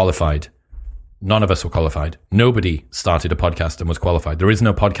feel qualified? None of us were qualified. Nobody started a podcast and was qualified. There is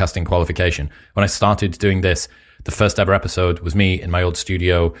no podcasting qualification. When I started doing this, the first ever episode was me in my old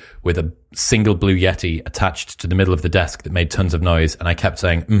studio with a single Blue Yeti attached to the middle of the desk that made tons of noise. And I kept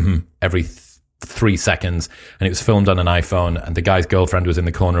saying, every 3 seconds, and it was filmed on an iPhone, and the guy's girlfriend was in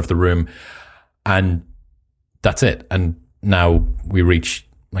the corner of the room, and that's it. And now we reach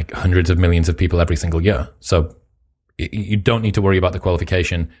like hundreds of millions of people every single year. So you don't need to worry about the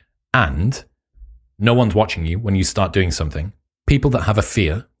qualification, and no one's watching you when you start doing something. People that have a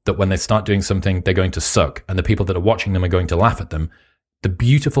fear that when they start doing something, they're going to suck, and the people that are watching them are going to laugh at them. The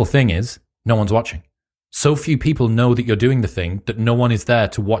beautiful thing is no one's watching. So few people know that you're doing the thing that no one is there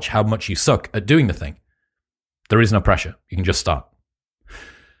to watch how much you suck at doing the thing. There is no pressure. You can just start.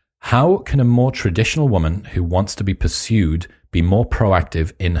 How can a more traditional woman who wants to be pursued be more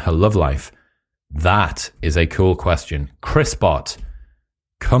proactive in her love life? That is a cool question. Chrisbot,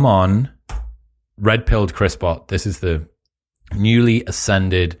 come on. Red-pilled Chrisbot. This is the newly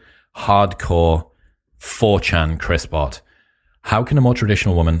ascended, hardcore 4chan Chrisbot. How can a more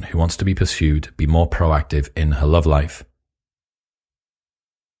traditional woman who wants to be pursued be more proactive in her love life?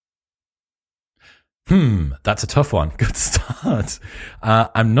 That's a tough one. Good start.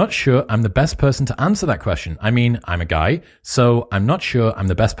 I'm not sure I'm the best person to answer that question. I mean, I'm a guy, so I'm not sure I'm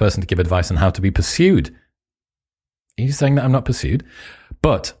the best person to give advice on how to be pursued. Are you saying that I'm not pursued?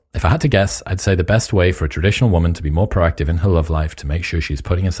 But if I had to guess, I'd say the best way for a traditional woman to be more proactive in her love life, to make sure she's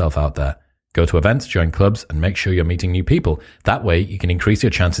putting herself out there, go to events, join clubs, and make sure you're meeting new people. That way, you can increase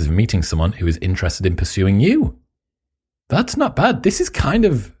your chances of meeting someone who is interested in pursuing you. That's not bad. This is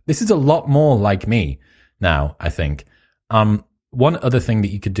a lot more like me now, I think. One other thing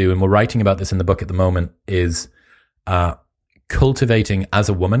that you could do, and we're writing about this in the book at the moment, is cultivating, as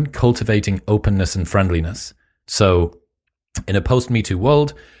a woman, cultivating openness and friendliness. So in a post-Me Too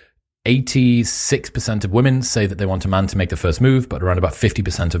world, 86% of women say that they want a man to make the first move, but around about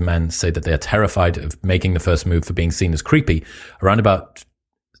 50% of men say that they are terrified of making the first move for being seen as creepy. Around about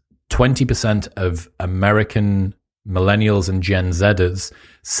 20% of American millennials and Gen Zers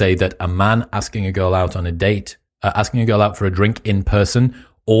say that a man asking a girl out on a date, asking a girl out for a drink in person,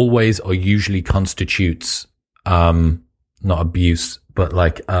 always or usually constitutes, not abuse, but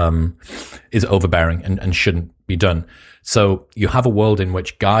is overbearing and shouldn't be done. So you have a world in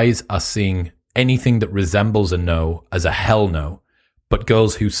which guys are seeing anything that resembles a no as a hell no, but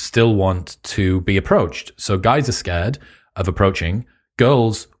girls who still want to be approached. So guys are scared of approaching.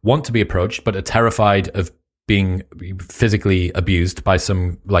 Girls want to be approached, but are terrified of being physically abused by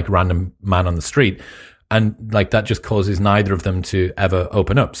some random man on the street. And that just causes neither of them to ever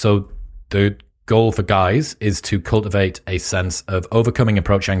open up. So the goal for guys is to cultivate a sense of overcoming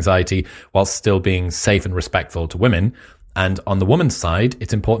approach anxiety while still being safe and respectful to women. And on the woman's side,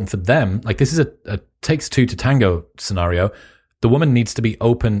 it's important for them, this is a takes two to tango scenario. The woman needs to be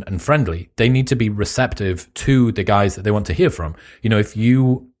open and friendly. They need to be receptive to the guys that they want to hear from. If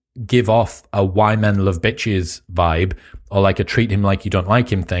you give off a why men love bitches vibe, or a treat him like you don't like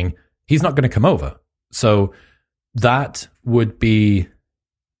him thing, he's not going to come over. So that would be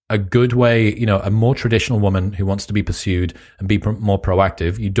a good way, a more traditional woman who wants to be pursued and be more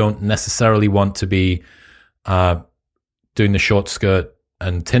proactive. You don't necessarily want to be doing the short skirt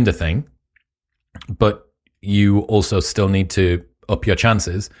and Tinder thing, but you also still need to up your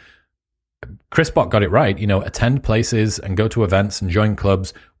chances. Chrisbot got it right. Attend places and go to events and join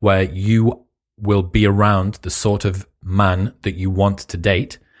clubs where you will be around the sort of man that you want to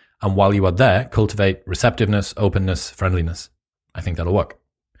date. And while you are there, cultivate receptiveness, openness, friendliness. I think that'll work.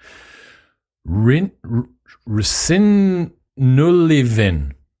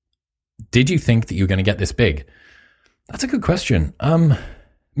 Rusinulivin. Did you think that you were going to get this big? That's a good question.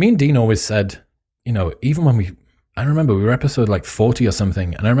 Me and Dean always said, even when I remember we were episode 40 or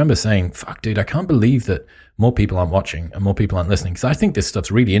something, and I remember saying, fuck, dude, I can't believe that more people aren't watching and more people aren't listening, because I think this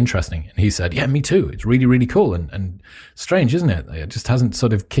stuff's really interesting. And he said, yeah, me too. It's really, really cool and strange, isn't it? It just hasn't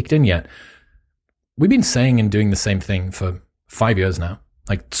sort of kicked in yet. We've been saying and doing the same thing for 5 years now.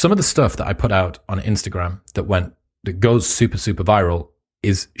 Some of the stuff that I put out on Instagram that goes super, super viral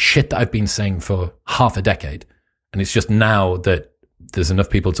is shit that I've been saying for half a decade. And it's just now that there's enough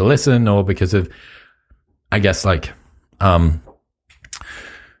people to listen, or because of, I guess,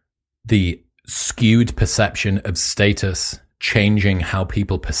 the skewed perception of status changing how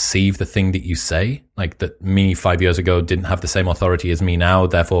people perceive the thing that you say. That me 5 years ago didn't have the same authority as me now.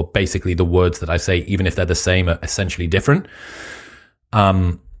 Therefore, basically the words that I say, even if they're the same, are essentially different.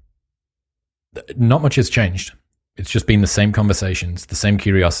 Not much has changed. It's just been the same conversations, the same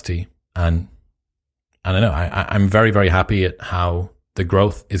curiosity. And I don't know, I'm very, very happy at how the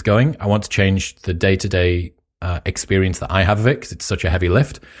growth is going. I want to change the day-to-day experience that I have of it, because it's such a heavy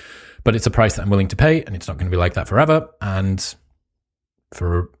lift, but it's a price that I'm willing to pay, and it's not going to be like that forever. And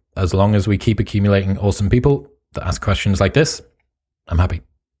for as long as we keep accumulating awesome people that ask questions like this, I'm happy.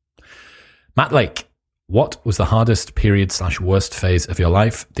 Matt Lake, what was the hardest period / worst phase of your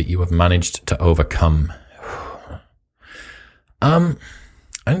life that you have managed to overcome? I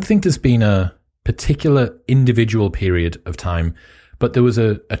don't think there's been a particular individual period of time, but there was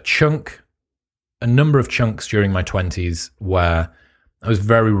a number of chunks during my 20s where I was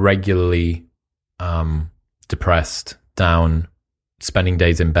very regularly depressed, down, spending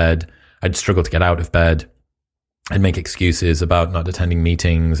days in bed. I'd struggle to get out of bed. I'd make excuses about not attending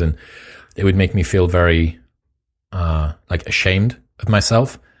meetings, and it would make me feel very ashamed of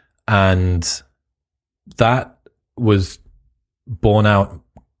myself. And that was borne out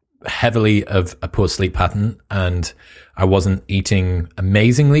heavily of a poor sleep pattern, and I wasn't eating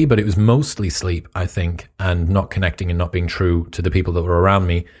amazingly, but it was mostly sleep, I think, and not connecting and not being true to the people that were around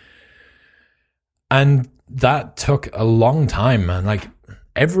me. And that took a long time, man. Like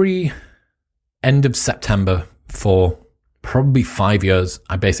every end of September for probably 5 years,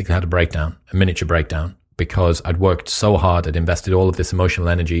 I basically had a miniature breakdown, because I'd worked so hard. I'd invested all of this emotional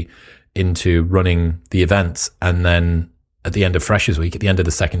energy into running the events, and then at the end of Freshers Week, at the end of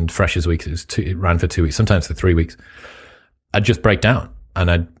the second Freshers Week, it ran for 2 weeks, sometimes for 3 weeks, I'd just break down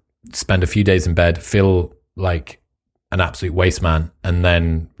and I'd spend a few days in bed, feel like an absolute waste man, and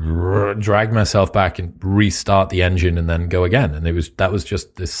then drag myself back and restart the engine and then go again. And that was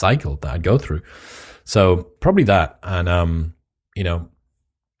just this cycle that I'd go through. So probably that. And,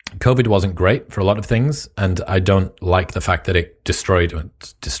 COVID wasn't great for a lot of things. And I don't like the fact that it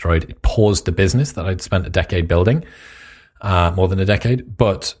it paused the business that I'd spent a decade building. More than a decade,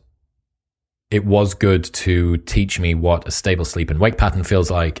 but it was good to teach me what a stable sleep and wake pattern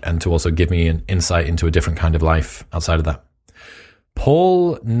feels like, and to also give me an insight into a different kind of life outside of that.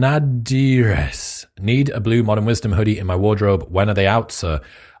 Paul Nadires, need a blue Modern Wisdom hoodie in my wardrobe. When are they out, sir?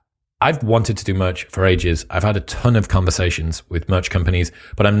 I've wanted to do merch for ages. I've had a ton of conversations with merch companies,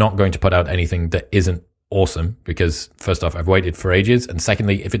 but I'm not going to put out anything that isn't awesome, because first off, I've waited for ages, and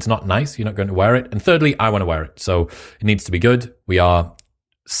secondly, if it's not nice, you're not going to wear it, and thirdly, I want to wear it, so it needs to be good. We are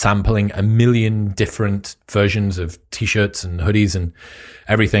sampling a million different versions of t-shirts and hoodies and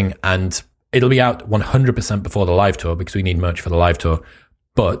everything, and it'll be out 100% before the live tour, because we need merch for the live tour,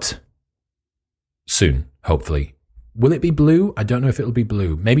 but soon, hopefully. Will it be blue? I don't know if it'll be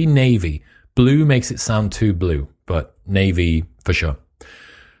blue. Maybe navy. Blue makes it sound too blue, but navy for sure.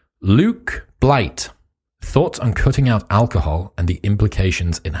 Luke Blight, thoughts on cutting out alcohol and the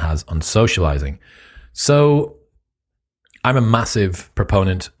implications it has on socializing. So I'm a massive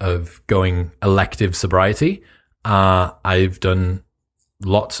proponent of going elective sobriety. I've done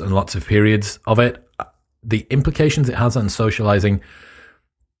lots and lots of periods of it. The implications it has on socializing,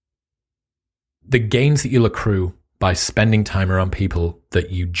 the gains that you'll accrue by spending time around people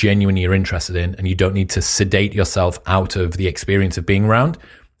that you genuinely are interested in, and you don't need to sedate yourself out of the experience of being around,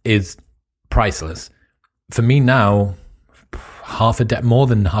 is priceless. For me now, more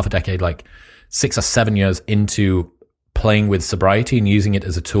than half a decade, like 6 or 7 years into playing with sobriety and using it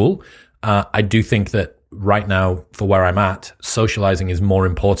as a tool, I do think that right now, for where I'm at, socializing is more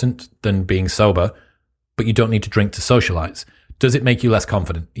important than being sober, but you don't need to drink to socialize. Does it make you less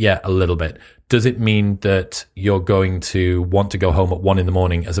confident? Yeah, a little bit. Does it mean that you're going to want to go home at 1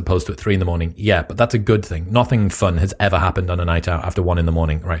 a.m. as opposed to at 3 a.m? Yeah, but that's a good thing. Nothing fun has ever happened on a night out after 1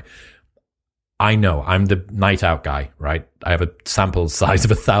 a.m, right? I know I'm the night out guy, right? I have a sample size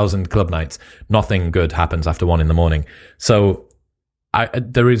of 1,000 club nights. Nothing good happens after 1 a.m. So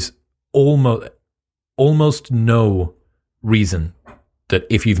there is almost no reason that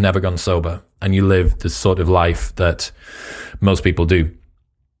if you've never gone sober and you live this sort of life that most people do,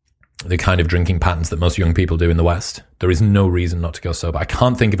 the kind of drinking patterns that most young people do in the West, there is no reason not to go sober. I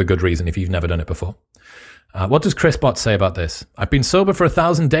can't think of a good reason if you've never done it before. What does Chris Bott say about this? I've been sober for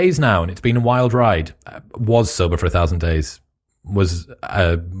 1,000 days now, and it's been a wild ride. Was sober for 1,000 days. Was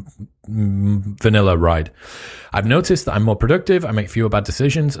a vanilla ride. I've noticed that I'm more productive, I make fewer bad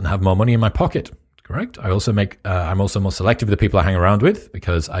decisions, and have more money in my pocket. Correct. I'm also more selective with the people I hang around with,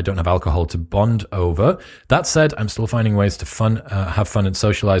 because I don't have alcohol to bond over. That said, I'm still finding ways to have fun and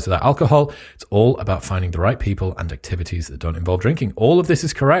socialize without alcohol. It's all about finding the right people and activities that don't involve drinking. All of this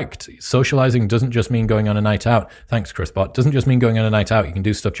is correct. Socializing doesn't just mean going on a night out. Thanks, Chris Bott. Doesn't just mean going on a night out. You can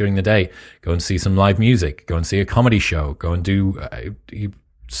do stuff during the day. Go and see some live music. Go and see a comedy show. Go and do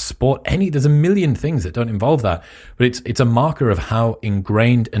sport. There's a million things that don't involve that, but it's a marker of how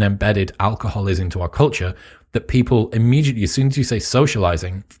ingrained and embedded alcohol is into our culture, that people immediately, as soon as you say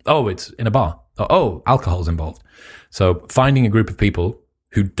socializing, oh, it's in a bar, oh, alcohol's involved. So finding a group of people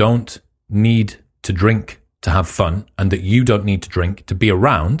who don't need to drink to have fun, and that you don't need to drink to be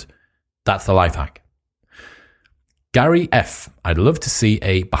around, that's the life hack. Gary F. I'd love to see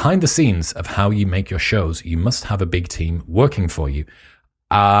a behind the scenes of how you make your shows. You must have a big team working for you.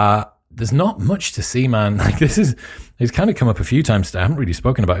 There's not much to see, man. Like it's kind of come up a few times today. I haven't really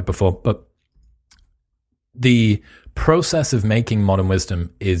spoken about it before, but the process of making Modern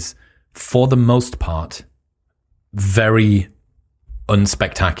Wisdom is, for the most part, very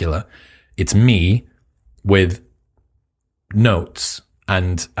unspectacular. It's me with notes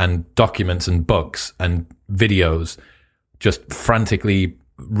and documents and books and videos, just frantically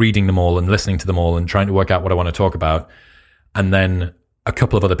reading them all and listening to them all and trying to work out what I want to talk about. And then a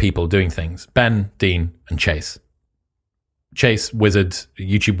couple of other people doing things. Ben, Dean, and Chase. Chase, Wizard,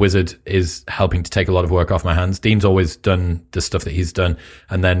 YouTube Wizard, is helping to take a lot of work off my hands. Dean's always done the stuff that he's done.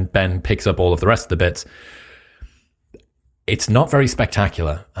 And then Ben picks up all of the rest of the bits. It's not very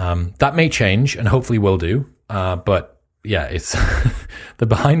spectacular. That may change and hopefully will do. But yeah, it's the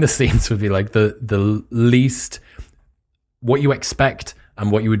behind the scenes would be like the least, what you expect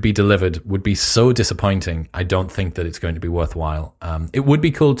and what you would be delivered would be so disappointing. I don't think that it's going to be worthwhile. It would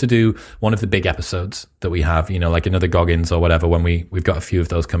be cool to do one of the big episodes that we have, like another Goggins or whatever, when we've got a few of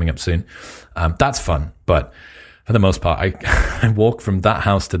those coming up soon. That's fun. But for the most part, I walk from that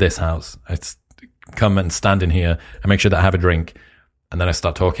house to this house. I come and stand in here and make sure that I have a drink. And then I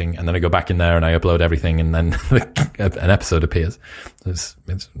start talking, and then I go back in there and I upload everything, and then an episode appears. It's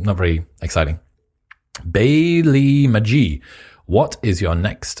not very exciting. Bailey Magie, what is your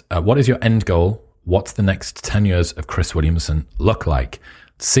end goal? What's the next 10 years of Chris Williamson look like?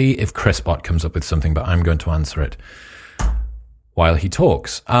 See if ChrisBot comes up with something, but I'm going to answer it while he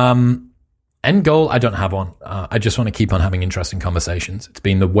talks. End goal, I don't have one. I just want to keep on having interesting conversations. It's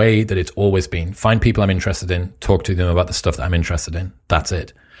been the way that it's always been. Find people I'm interested in, talk to them about the stuff that I'm interested in. That's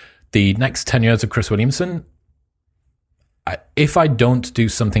it. The next 10 years of Chris Williamson, if I don't do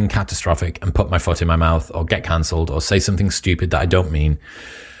something catastrophic and put my foot in my mouth or get cancelled or say something stupid that I don't mean,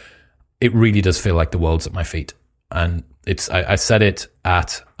 it really does feel like the world's at my feet. And I said it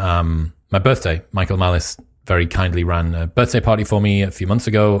at my birthday. Michael Malice very kindly ran a birthday party for me a few months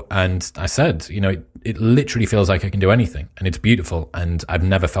ago. And I said, it literally feels like I can do anything, and it's beautiful. And I've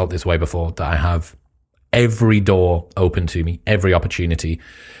never felt this way before, that I have every door open to me. Every opportunity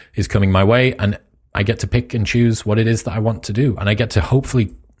is coming my way, and I get to pick and choose what it is that I want to do. And I get to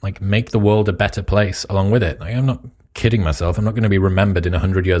hopefully make the world a better place along with it. I'm not kidding myself. I'm not going to be remembered in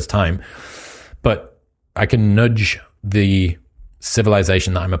 100 years' time, but I can nudge the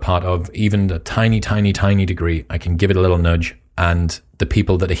civilization that I'm a part of, even a tiny, tiny, tiny degree. I can give it a little nudge, and the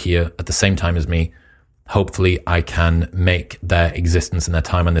people that are here at the same time as me, hopefully I can make their existence and their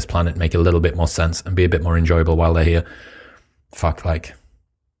time on this planet make a little bit more sense and be a bit more enjoyable while they're here.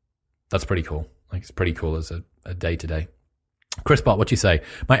 That's pretty cool. It's pretty cool as a day to day. ChrisBot, what do you say?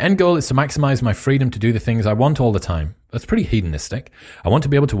 My end goal is to maximize my freedom to do the things I want all the time. That's pretty hedonistic. I want to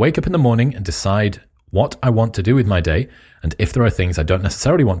be able to wake up in the morning and decide what I want to do with my day, and if there are things I don't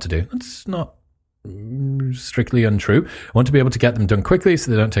necessarily want to do, that's not strictly untrue. I want to be able to get them done quickly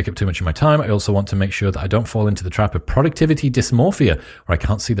so they don't take up too much of my time. I also want to make sure that I don't fall into the trap of productivity dysmorphia, where I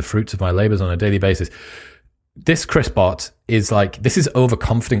can't see the fruits of my labors on a daily basis. This ChrisBot is this is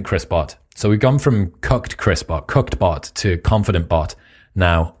overconfident ChrisBot. So we've gone from cooked bot to confident bot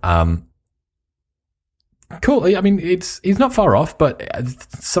now. Cool. I mean, he's not far off, but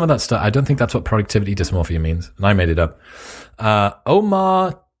some of that stuff, I don't think that's what productivity dysmorphia means. And I made it up.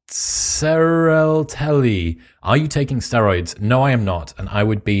 Omar Sereltelli, are you taking steroids? No, I am not. And I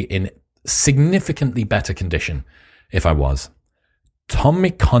would be in significantly better condition if I was.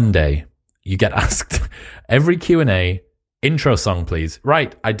 Tommy Conde, you get asked every Q&A, intro song, please.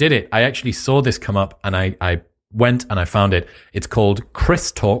 Right, I did it. I actually saw this come up, and I went and I found it. It's called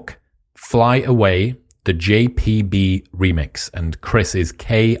Chris Talk, Fly Away, the JPB remix, and Chris is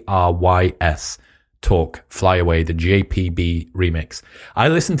KRYS. Talk, Fly Away, the JPB remix. I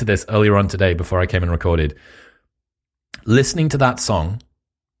listened to this earlier on today before I came and recorded. Listening to that song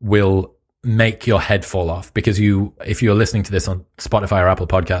will make your head fall off, because if you're listening to this on Spotify or Apple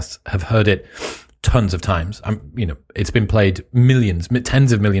Podcasts, have heard it tons of times. It's been played millions,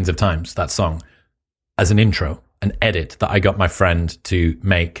 tens of millions of times, that song, as an intro, an edit that I got my friend to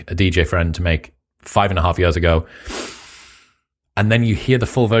make, a DJ friend to make 5.5 years ago. And then you hear the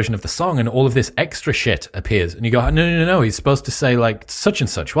full version of the song, and all of this extra shit appears, and you go, no, he's supposed to say such and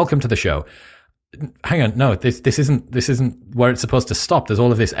such, welcome to the show. Hang on, no, this isn't where it's supposed to stop. There's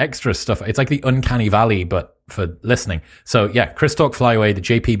all of this extra stuff. It's like the Uncanny Valley, but for listening. So yeah, Chris Talk, Fly Away, the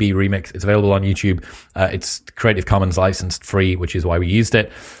JPB remix. It's available on YouTube. It's Creative Commons licensed free, which is why we used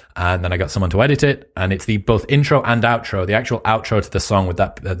it. And then I got someone to edit it, and it's the both intro and outro. The actual outro to the song with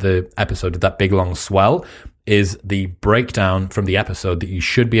the episode with that big long swell is the breakdown from the episode that you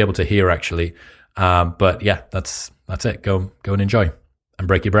should be able to hear, actually. But yeah, that's it. Go and enjoy and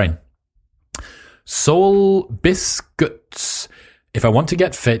break your brain. Soul Biscuits. If I want to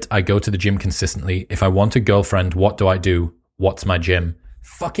get fit, I go to the gym consistently. If I want a girlfriend, what do I do? What's my gym?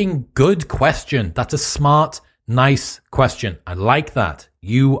 Fucking good question. That's a smart, nice question. I like that.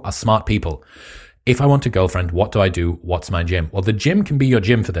 You are smart people. If I want a girlfriend, what do I do? What's my gym? Well, the gym can be your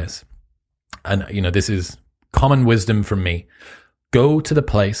gym for this. And, this is common wisdom from me. Go to the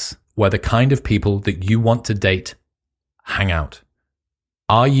place where the kind of people that you want to date hang out.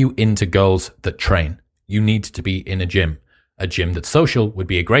 Are you into girls that train? You need to be in a gym. A gym that's social would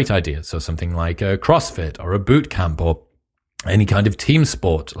be a great idea. So something like a CrossFit or a boot camp or any kind of team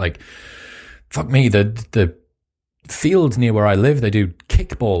sport. Like, fuck me, the field near where I live, they do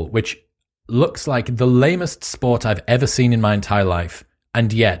kickball, which looks like the lamest sport I've ever seen in my entire life.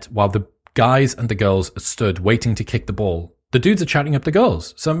 And yet, while the guys and the girls stood waiting to kick the ball, the dudes are chatting up the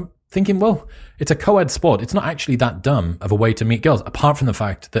girls. So I'm thinking, well, it's a co-ed sport. It's not actually that dumb of a way to meet girls, apart from the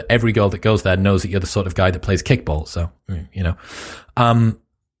fact that every girl that goes there knows that you're the sort of guy that plays kickball. So,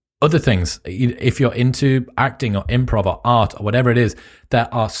 other things, if you're into acting or improv or art or whatever it is, there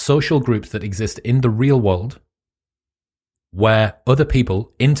are social groups that exist in the real world where other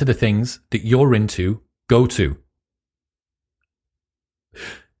people into the things that you're into go to.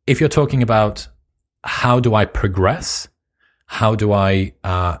 If you're talking about how do I progress, how do I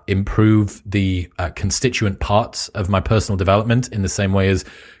improve the constituent parts of my personal development in the same way as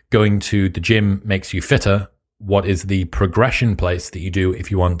going to the gym makes you fitter, what is the progression place that you do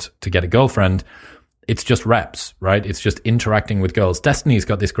if you want to get a girlfriend? It's just reps, right? It's just interacting with girls. Destiny's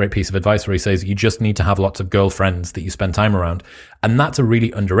got this great piece of advice where he says you just need to have lots of girlfriends that you spend time around. And that's a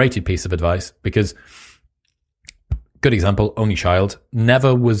really underrated piece of advice because, good example, only child,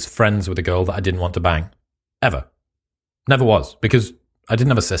 never was friends with a girl that I didn't want to bang. Ever. Never was, because I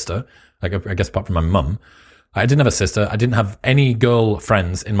didn't have a sister, like I guess apart from my mum. I didn't have a sister. I didn't have any girl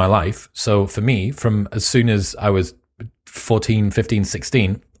friends in my life. So for me, from as soon as I was 14, 15,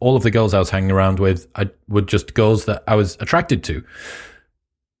 16, all of the girls I was hanging around with were just girls that I was attracted to.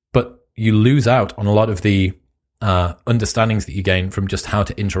 But you lose out on a lot of the understandings that you gain from just how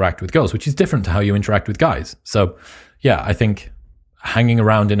to interact with girls, which is different to how you interact with guys. So yeah, I think hanging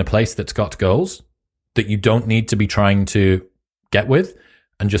around in a place that's got girls that you don't need to be trying to get with,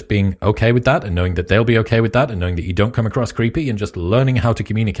 and just being okay with that and knowing that they'll be okay with that and knowing that you don't come across creepy and just learning how to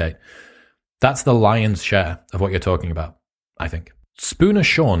communicate. That's the lion's share of what you're talking about, I think. Spooner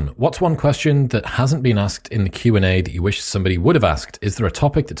Sean, what's one question that hasn't been asked in the Q&A that you wish somebody would have asked? Is there a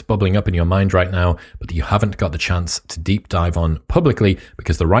topic that's bubbling up in your mind right now, but that you haven't got the chance to deep dive on publicly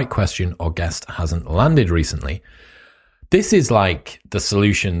because the right question or guest hasn't landed recently? This is like the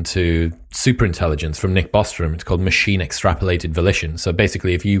solution to superintelligence from Nick Bostrom. It's called machine extrapolated volition. So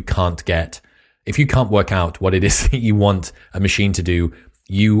basically, if you can't work out what it is that you want a machine to do,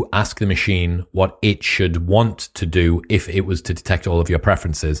 you ask the machine what it should want to do if it was to detect all of your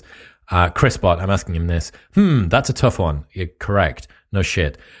preferences. Chris Bot, I'm asking him this. That's a tough one. You're correct. No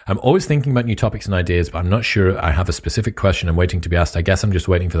shit. I'm always thinking about new topics and ideas, but I'm not sure I have a specific question I'm waiting to be asked. I guess I'm just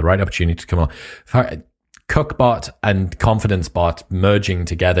waiting for the right opportunity to come along. Cookbot and confidence bot merging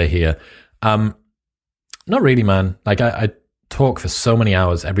together here. Not really, man. Like I talk for so many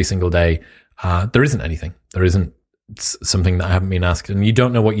hours every single day. There isn't anything. There isn't something that I haven't been asked, and you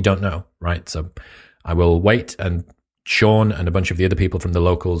don't know what you don't know, right? So I will wait, and Sean and a bunch of the other people from the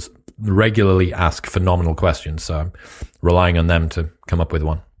locals regularly ask phenomenal questions. So I'm relying on them to come up with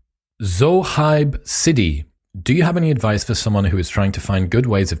one. Zohaib Sidi. Do you have any advice for someone who is trying to find good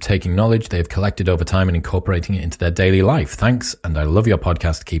ways of taking knowledge they have collected over time and incorporating it into their daily life? Thanks, and I love your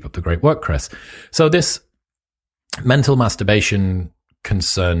podcast. Keep up the great work, Chris. So this mental masturbation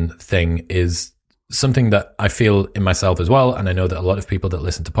concern thing is something that I feel in myself as well, and I know that a lot of people that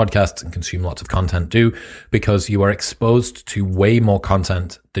listen to podcasts and consume lots of content do, because you are exposed to way more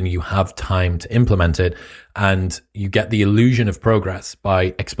content than you have time to implement it, and you get the illusion of progress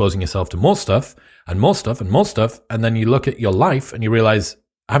by exposing yourself to more stuff and more stuff and more stuff, and then you look at your life and you realize,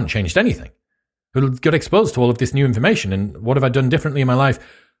 I haven't changed anything. I got exposed to all of this new information, and what have I done differently in my life?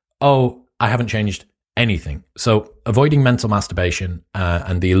 Oh, I haven't changed anything. So avoiding mental masturbation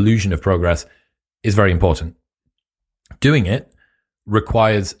and the illusion of progress is very important. Doing it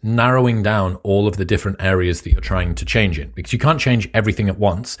requires narrowing down all of the different areas that you're trying to change in, because you can't change everything at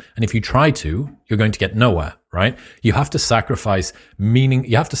once. And if you try to, you're going to get nowhere, right? You have to sacrifice meaning.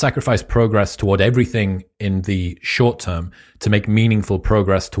 You have to sacrifice progress toward everything in the short term to make meaningful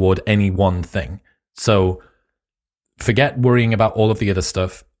progress toward any one thing. So forget worrying about all of the other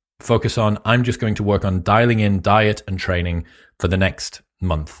stuff. focus on, I'm just going to work on dialing in diet and training for the next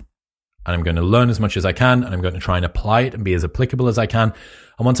month. And I'm going to learn as much as I can, and I'm going to try and apply it and be as applicable as I can.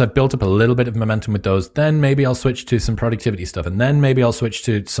 And once I've built up a little bit of momentum with those, then maybe I'll switch to some productivity stuff, and then maybe I'll switch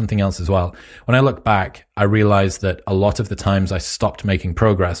to something else as well. When I look back, I realized that a lot of the times I stopped making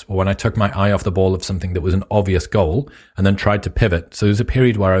progress or when I took my eye off the ball of something that was an obvious goal and then tried to pivot. So there was a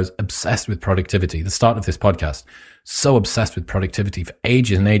period where I was obsessed with productivity, the start of this podcast, so obsessed with productivity for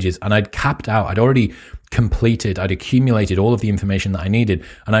ages and ages. And I'd capped out. I'd already completed, I'd accumulated all of the information that I needed.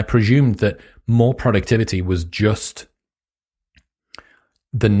 And I presumed that more productivity was just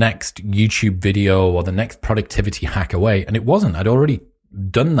the next YouTube video or the next productivity hack away. And it wasn't. I'd already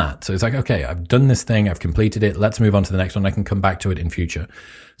done that. So it's like, okay, I've done this thing. I've completed it. Let's move on to the next one. I can come back to it in future.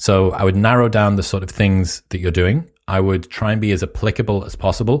 So I would narrow down the sort of things that you're doing. I would try and be as applicable as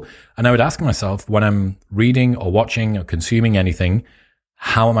possible. And I would ask myself when I'm reading or watching or consuming anything,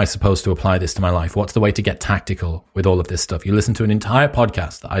 how am I supposed to apply this to my life? What's the way to get tactical with all of this stuff? You listen to an entire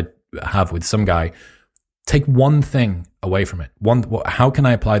podcast that I have with some guy. Take one thing away from it. How can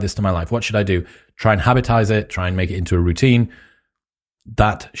I apply this to my life? What should I do? Try and habitize it. Try and make it into a routine.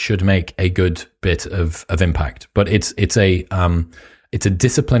 That should make a good bit of impact. But it's a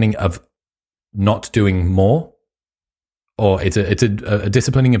disciplining of not doing more, or it's a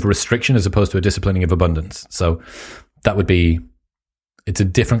disciplining of restriction as opposed to a disciplining of abundance. So that would be. It's a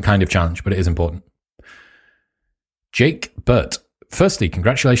different kind of challenge, but it is important. Jake Burt. Firstly,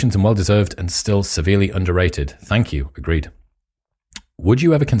 congratulations and well-deserved and still severely underrated. Thank you. Agreed. Would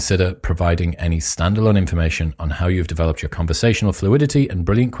you ever consider providing any standalone information on how you've developed your conversational fluidity and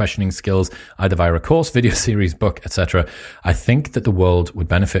brilliant questioning skills, either via a course, video series, book, etc.? I think that the world would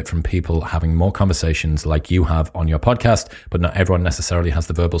benefit from people having more conversations like you have on your podcast, but not everyone necessarily has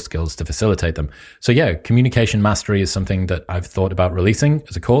the verbal skills to facilitate them. So yeah, communication mastery is something that I've thought about releasing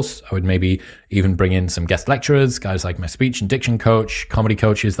as a course. I would maybe even bring in some guest lecturers, guys like my speech and diction coach, comedy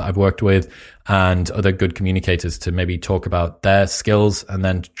coaches that I've worked with, and other good communicators to maybe talk about their skills and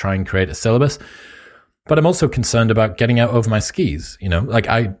then try and create a syllabus. But I'm also concerned about getting out over my skis. You know, like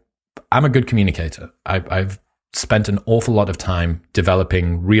I'm a good communicator. I've spent an awful lot of time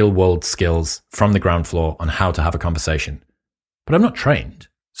developing real world skills from the ground floor on how to have a conversation, but I'm not trained.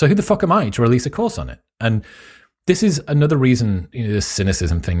 So who the fuck am I to release a course on it? And this is another reason, this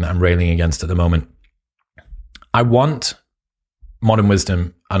cynicism thing that I'm railing against at the moment. I want modern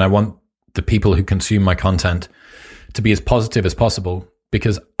wisdom, and I want the people who consume my content to be as positive as possible,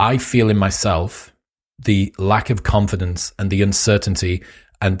 because I feel in myself the lack of confidence and the uncertainty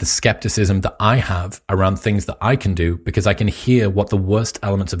and the skepticism that I have around things that I can do, because I can hear what the worst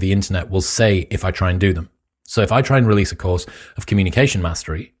elements of the internet will say if I try and do them. So if I try and release a course of communication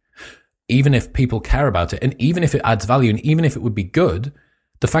mastery, even if people care about it, and even if it adds value, and even if it would be good,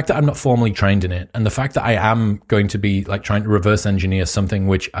 the fact that I'm not formally trained in it, and the fact that I am going to be like trying to reverse engineer something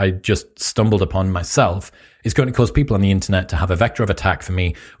which I just stumbled upon myself, is going to cause people on the internet to have a vector of attack for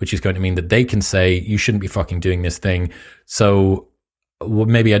me, which is going to mean that they can say, you shouldn't be fucking doing this thing. So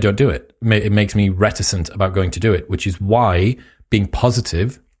maybe I don't do it. It makes me reticent about going to do it, which is why being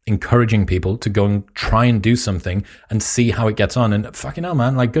positive, encouraging people to go and try and do something and see how it gets on. And fucking hell,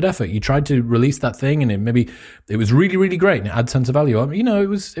 man, like, good effort. You tried to release that thing and it was really, really great and it had sense of value. I mean, it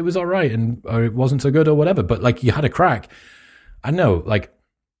was all right, or it wasn't so good or whatever, but like, you had a crack. I know, like,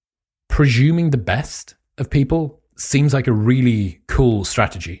 presuming the best of people seems like a really cool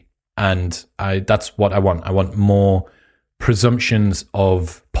strategy. And that's what I want. I want more presumptions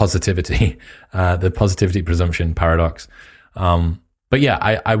of positivity, the positivity presumption paradox. But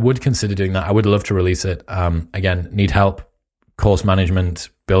yeah, I would consider doing that. I would love to release it. Again, need help, course management,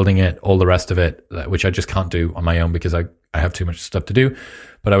 building it, all the rest of it, which I just can't do on my own because I have too much stuff to do.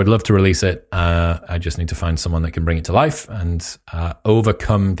 But I would love to release it. I just need to find someone that can bring it to life and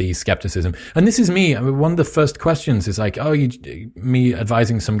overcome the skepticism. And this is me. I mean, one of the first questions is like, me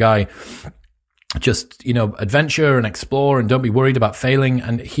advising some guy, just, adventure and explore and don't be worried about failing.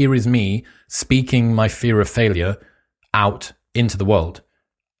 And here is me speaking my fear of failure out into the world.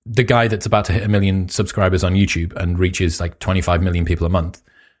 The guy that's about to hit 1 million subscribers on YouTube and reaches like 25 million people a month.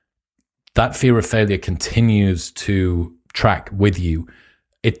 That fear of failure continues to track with you.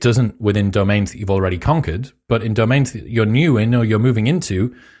 It doesn't within domains that you've already conquered, but in domains that you're new in or you're moving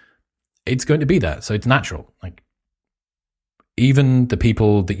into, it's going to be there. So it's natural. Like, even the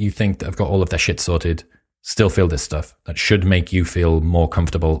people that you think that have got all of their shit sorted still feel this stuff. That should make you feel more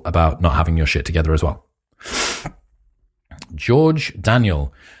comfortable about not having your shit together as well. George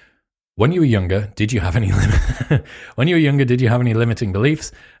Daniel, when you were younger, did you have any limiting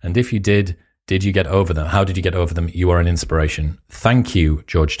beliefs? And if you did did you get over them? How did you get over them? You are an inspiration. Thank you,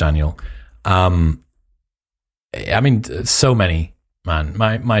 George Daniel. I mean, so many, man.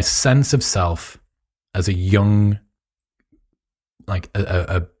 My sense of self as a young, like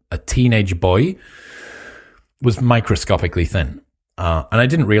a teenage boy, was microscopically thin. And I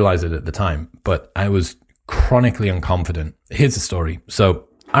didn't realize it at the time, but I was chronically unconfident. Here's the story. So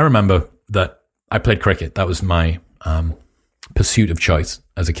I remember that I played cricket. That was my pursuit of choice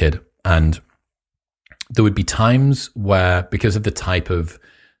as a kid. And there would be times where, because of the type of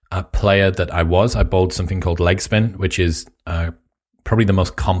player that I bowled something called leg spin, which is probably the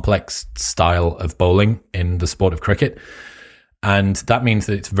most complex style of bowling in the sport of cricket. And that means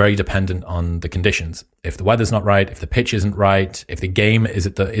that it's very dependent on the conditions. If the weather's not right, if the pitch isn't right, if the game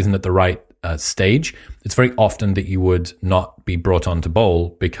isn't at the right stage, it's very often that you would not be brought on to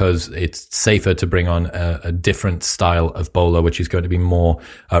bowl, because it's safer to bring on a different style of bowler, which is going to be more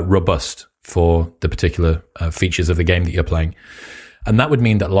robust for the particular features of the game that you're playing. And that would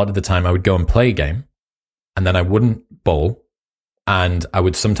mean that a lot of the time I would go and play a game, and then I wouldn't bowl, and I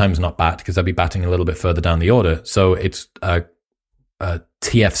would sometimes not bat because I'd be batting a little bit further down the order. So it's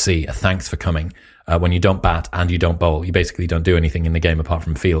TFC, a thanks for coming. When you don't bat and you don't bowl, you basically don't do anything in the game apart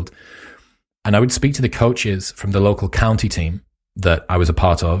from field. And I would speak to the coaches from the local county team that I was a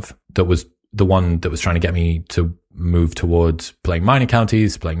part of, that was the one that was trying to get me to move towards playing minor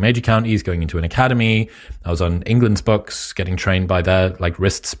counties, playing major counties, going into an academy. I was on England's books, getting trained by their like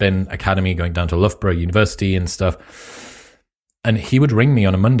wrist spin academy, going down to Loughborough University and stuff. And he would ring me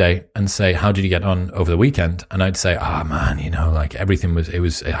on a Monday and say, how did you get on over the weekend? And I'd say, oh man, you know, like everything was,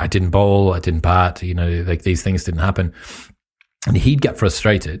 I didn't bowl, I didn't bat, you know, like these things didn't happen. And he'd get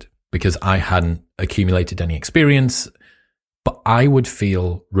frustrated because I hadn't accumulated any experience, but I would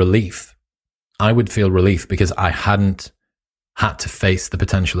feel relief. I would feel relief because I hadn't had to face the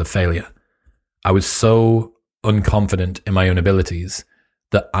potential of failure. I was so unconfident in my own abilities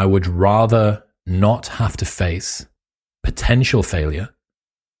that I would rather not have to face potential failure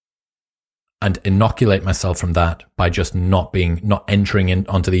and inoculate myself from that by just not entering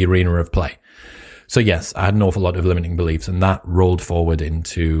onto the arena of play. So yes, I had an awful lot of limiting beliefs, and that rolled forward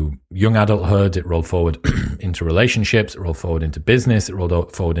into young adulthood. It rolled forward into relationships. It rolled forward into business. It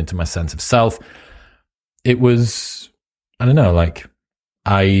rolled forward into my sense of self. It was, I don't know, like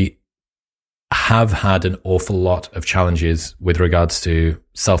I have had an awful lot of challenges with regards to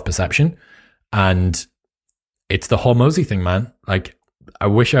self-perception, and it's the Hormozy thing, man. Like, I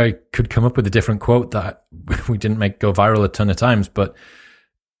wish I could come up with a different quote that we didn't make go viral a ton of times, but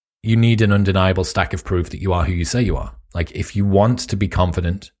you need an undeniable stack of proof that you are who you say you are. Like, if you want to be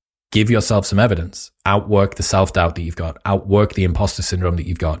confident, give yourself some evidence, outwork the self-doubt that you've got, outwork the imposter syndrome that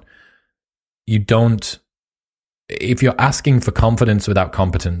you've got. If you're asking for confidence without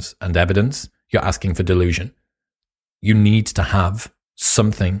competence and evidence, you're asking for delusion. You need to have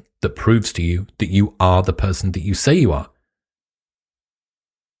something that proves to you that you are the person that you say you are.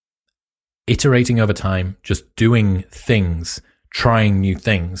 Iterating over time, just doing things, trying new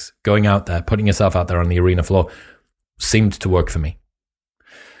things, going out there, putting yourself out there on the arena floor seemed to work for me.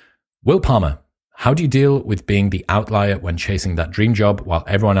 Will Palmer, how do you deal with being the outlier when chasing that dream job while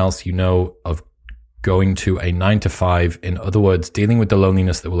everyone else you know of going to a 9-to-5? In other words, dealing with the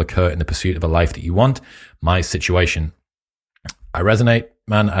loneliness that will occur in the pursuit of a life that you want. My situation. I resonate,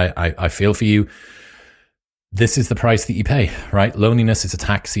 man. I feel for you. This is the price that you pay, right? Loneliness is a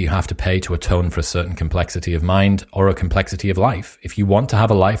tax you have to pay to atone for a certain complexity of mind or a complexity of life. If you want to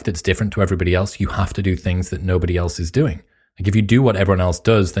have a life that's different to everybody else, you have to do things that nobody else is doing. Like, if you do what everyone else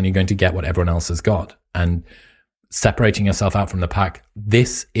does, then you're going to get what everyone else has got. And separating yourself out from the pack,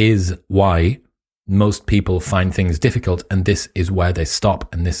 this is why most people find things difficult, and this is where they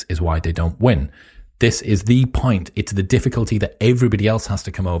stop, and this is why they don't win. This is the point. It's the difficulty that everybody else has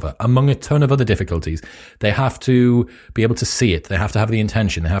to come over, among a ton of other difficulties. They have to be able to see it. They have to have the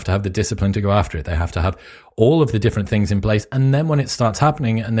intention. They have to have the discipline to go after it. They have to have all of the different things in place. And then when it starts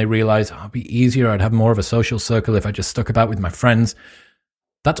happening and they realize, it'd be easier, I'd have more of a social circle if I just stuck about with my friends.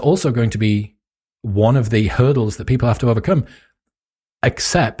 That's also going to be one of the hurdles that people have to overcome.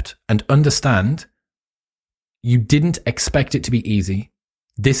 Accept and understand you didn't expect it to be easy.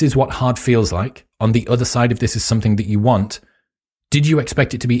 This is what hard feels like. On the other side of this is something that you want. Did you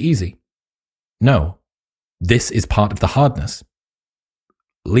expect it to be easy? No. This is part of the hardness.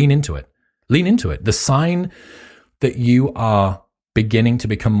 Lean into it. Lean into it. The sign that you are beginning to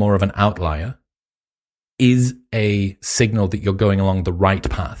become more of an outlier is a signal that you're going along the right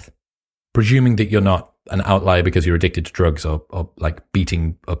path. Presuming that you're not an outlier because you're addicted to drugs or like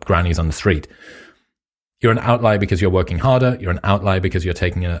beating up grannies on the street. You're an outlier because you're working harder. You're an outlier because you're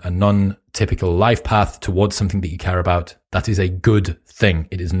taking a non-typical life path towards something that you care about. That is a good thing.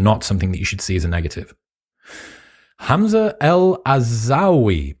 It is not something that you should see as a negative. Hamza El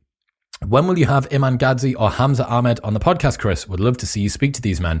Azawi. When will you have Iman Gadzi or Hamza Ahmed on the podcast, Chris? Would love to see you speak to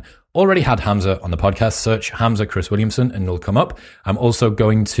these men. Already had Hamza on the podcast. Search Hamza Chris Williamson and it'll come up. I'm also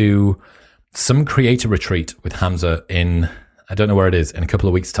going to some creator retreat with Hamza in, I don't know where it is, in a couple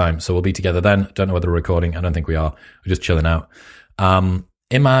of weeks' time. So we'll be together then. Don't know whether we're recording. I don't think we are. We're just chilling out.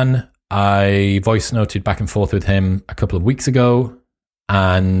 Iman, I voice noted back and forth with him a couple of weeks ago,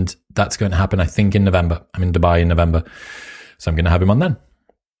 and that's going to happen, I think, in November. I'm in Dubai in November, so I'm going to have him on then.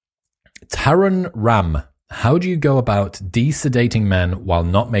 Taran Ram, how do you go about de-sedating men while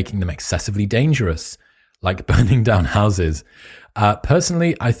not making them excessively dangerous, like burning down houses?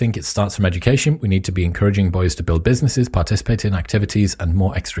 Personally, I think it starts from education. We need to be encouraging boys to build businesses, participate in activities, and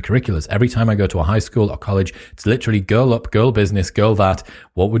more extracurriculars. Every time I go to a high school or college, it's literally girl up, girl business, girl that.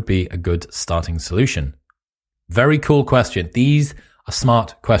 What would be a good starting solution? Very cool question. These are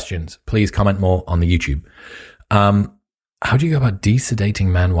smart questions. Please comment more on the YouTube. How do you go about de-sedating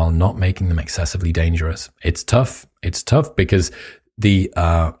men while not making them excessively dangerous? It's tough. It's tough because the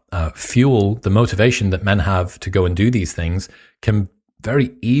fuel, the motivation that men have to go and do these things can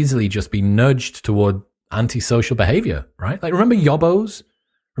very easily just be nudged toward antisocial behavior, right? Like, remember yobbos?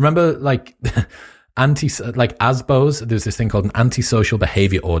 Remember, like, ASBOs? There's this thing called an antisocial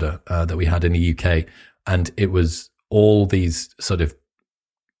behavior order that we had in the UK. And it was all these sort of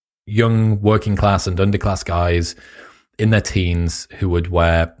young working class and underclass guys in their teens who would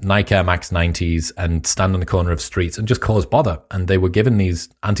wear Nike Air Max 90s and stand on the corner of streets and just cause bother. And they were given these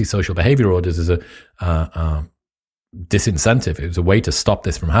antisocial behavior orders as a disincentive. It was a way to stop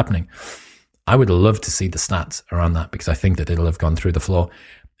this from happening. I would love to see the stats around that because I think that it'll have gone through the floor.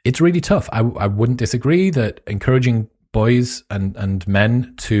 It's really tough. I wouldn't disagree that encouraging boys and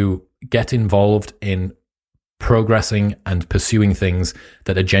men to get involved in progressing and pursuing things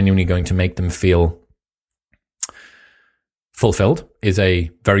that are genuinely going to make them feel fulfilled is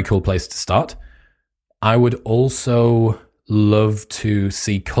a very cool place to start. I would also love to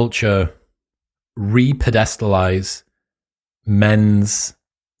see culture re-pedestalize men's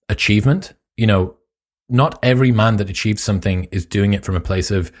achievement. You know, not every man that achieves something is doing it from a place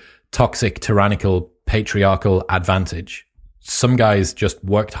of toxic, tyrannical, patriarchal advantage. Some guys just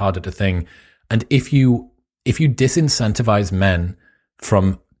worked hard at a thing. And if you disincentivize men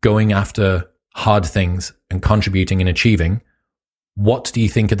from going after hard things and contributing and achieving, what do you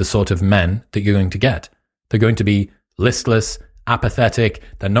think are the sort of men that you're going to get? They're going to be listless, apathetic.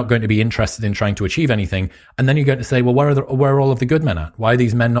 They're not going to be interested in trying to achieve anything. And then you're going to say, well, where are all of the good men at? Why are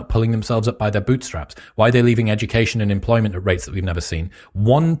these men not pulling themselves up by their bootstraps? Why are they leaving education and employment at rates that we've never seen?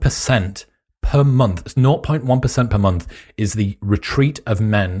 1% per month, 0.1% per month is the retreat of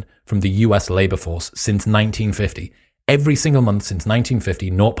men from the US labor force since 1950. Every single month since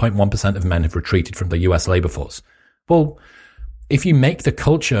 1950, 0.1% of men have retreated from the US labor force. Well, if you make the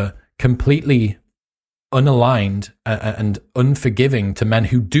culture completely unaligned and unforgiving to men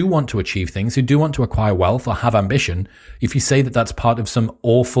who do want to achieve things, who do want to acquire wealth or have ambition, if you say that that's part of some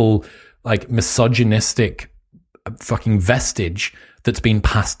awful, like, misogynistic fucking vestige that's been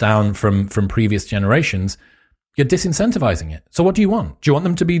passed down from previous generations, you're disincentivizing it. So what do you want? Do you want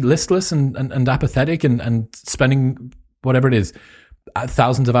them to be listless and apathetic and spending whatever it is,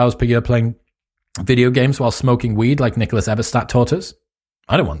 thousands of hours per year playing video games while smoking weed like Nicholas Everstadt taught us?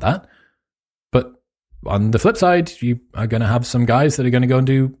 I don't want that. But on the flip side, you are going to have some guys that are going to go and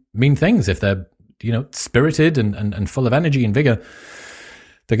do mean things. If they're, spirited and full of energy and vigor,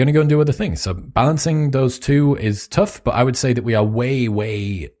 they're going to go and do other things. So balancing those two is tough, but I would say that we are way,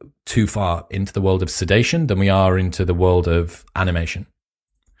 way too far into the world of sedation than we are into the world of animation.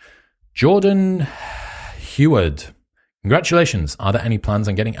 Jordan Heward. Congratulations. Are there any plans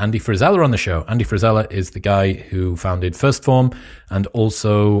on getting Andy Frisella on the show? Andy Frisella is the guy who founded First Form and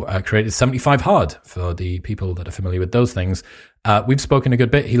also created 75 Hard for the people that are familiar with those things. We've spoken a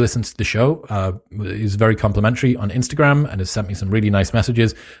good bit. He listens to the show. He's very complimentary on Instagram and has sent me some really nice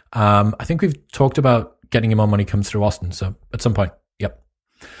messages. I think we've talked about getting him on when he comes through Austin. So at some point, yep.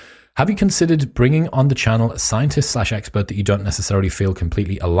 Have you considered bringing on the channel a scientist/expert that you don't necessarily feel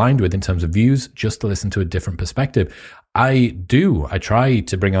completely aligned with in terms of views, just to listen to a different perspective? I do. I try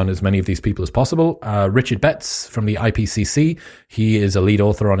to bring on as many of these people as possible. Richard Betts from the IPCC, he is a lead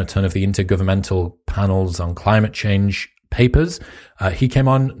author on a ton of the intergovernmental panels on climate change papers. He came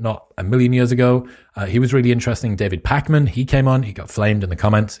on not a million years ago. He was really interesting. David Pachman, he came on. He got flamed in the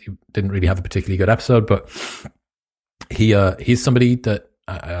comments. He didn't really have a particularly good episode, but he's somebody that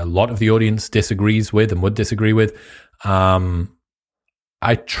a lot of the audience disagrees with and would disagree with.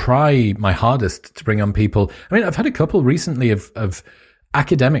 I try my hardest to bring on people. I mean, I've had a couple recently of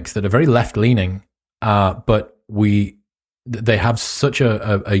academics that are very left-leaning, but they have such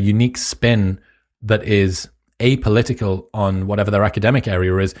a unique spin that is apolitical on whatever their academic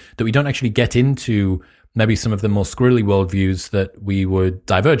area is, that we don't actually get into maybe some of the more squirrely worldviews that we would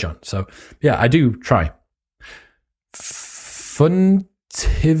diverge on. So yeah, I do try.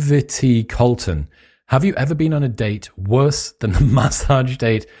 Funtivity Colton. Have you ever been on a date worse than the massage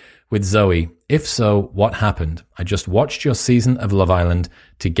date with Zoe? If so, what happened? I just watched your season of Love Island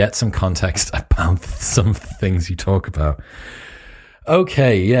to get some context about some of the things you talk about.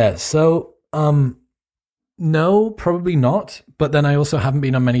 Okay, yeah. So, no, probably not. But then I also haven't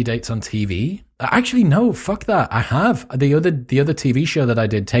been on many dates on TV. Actually, no, fuck that. I have. The other TV show that I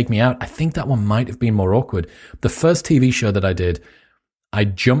did, Take Me Out, I think that one might have been more awkward. The first TV show that I did, I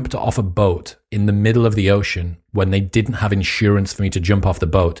jumped off a boat in the middle of the ocean when they didn't have insurance for me to jump off the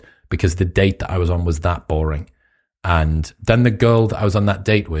boat because the date that I was on was that boring. And then the girl that I was on that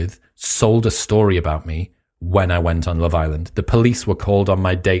date with sold a story about me when I went on Love Island. The police were called on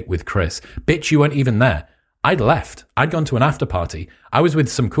my date with Chris. Bitch, you weren't even there. I'd left. I'd gone to an after party. I was with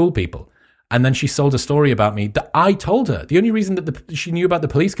some cool people. And then she sold a story about me that I told her. The only reason that she knew about the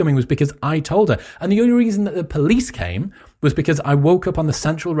police coming was because I told her. And the only reason that the police came was because I woke up on the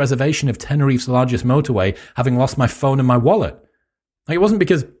central reservation of Tenerife's largest motorway, having lost my phone and my wallet. Like, it wasn't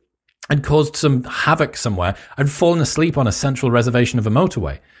because I'd caused some havoc somewhere. I'd fallen asleep on a central reservation of a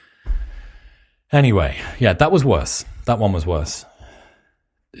motorway. Anyway, yeah, that was worse. That one was worse.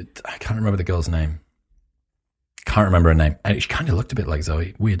 I can't remember the girl's name. Can't remember her name. And she kind of looked a bit like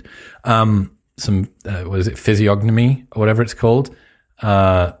Zoe. Weird. What is it? Physiognomy or whatever it's called,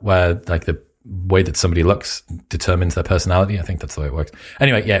 where like the way that somebody looks determines their personality. I think that's the way it works.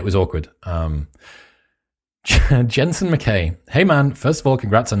 Anyway, yeah, it was awkward. Jensen McKay. Hey man, first of all,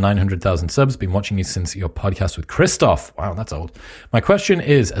 congrats on 900,000 subs. Been watching you since your podcast with Christoph. Wow, that's old. My question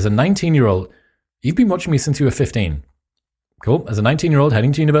is, as a 19-year-old, you've been watching me since you were 15. Cool. As a 19-year-old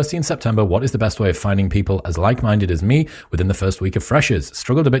heading to university in September, what is the best way of finding people as like-minded as me within the first week of freshers?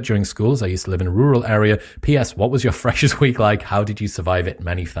 Struggled a bit during school as I used to live in a rural area. P.S. What was your freshers week like? How did you survive it?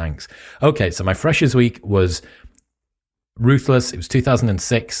 Many thanks. Okay, so my freshers week was ruthless. It was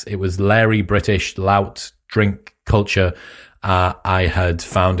 2006. It was Larry, British, lout, drink culture. I had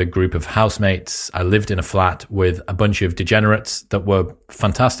found a group of housemates. I lived in a flat with a bunch of degenerates that were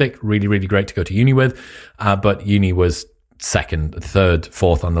fantastic, really, really great to go to uni with. But uni was second, third,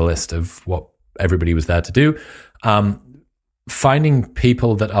 fourth on the list of what everybody was there to do. Finding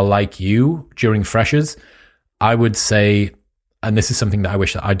people that are like you during freshers, I would say, and this is something that I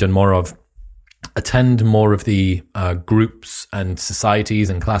wish that I'd done more of, attend more of the groups and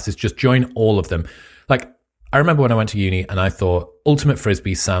societies and classes. Just join all of them. Like, I remember when I went to uni and I thought, Ultimate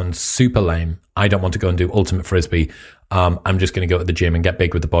Frisbee sounds super lame. I don't want to go and do Ultimate Frisbee. I'm just going to go to the gym and get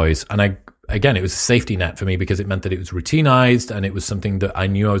big with the boys. And again, it was a safety net for me because it meant that it was routinized and it was something that I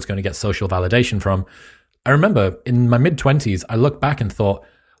knew I was going to get social validation from. I remember in my mid-20s, I looked back and thought,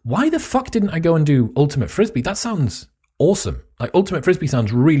 why the fuck didn't I go and do Ultimate Frisbee? That sounds awesome. Like, Ultimate Frisbee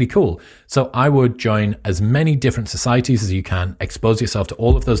sounds really cool. So I would join as many different societies as you can, expose yourself to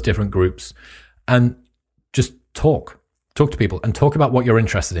all of those different groups, and just talk to people and talk about what you're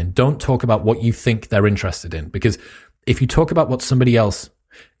interested in. Don't talk about what you think they're interested in, because if you talk about what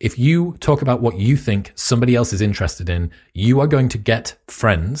if you talk about what you think somebody else is interested in, you are going to get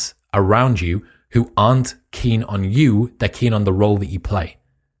friends around you who aren't keen on you. They're keen on the role that you play.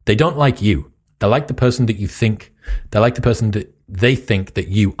 They don't like you. They like the person that you think. They like the person that they think that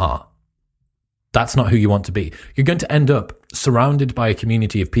you are. That's not who you want to be. You're going to end up surrounded by a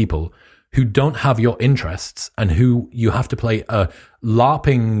community of people who don't have your interests and who you have to play a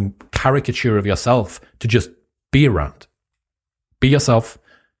LARPing caricature of yourself to just be around. Be yourself,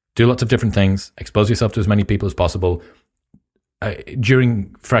 do lots of different things, expose yourself to as many people as possible.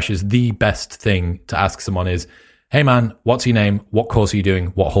 During freshers, the best thing to ask someone is, hey man, what's your name? What course are you doing?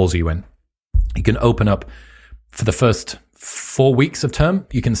 What halls are you in? You can open up for the first 4 weeks of term.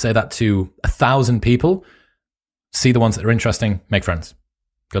 You can say that to 1,000 people, see the ones that are interesting, make friends.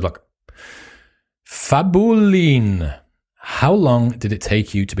 Good luck. Fabuline. How long did it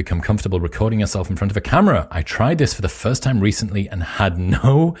take you to become comfortable recording yourself in front of a camera? I tried this for the first time recently and had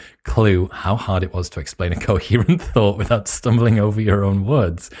no clue how hard it was to explain a coherent thought without stumbling over your own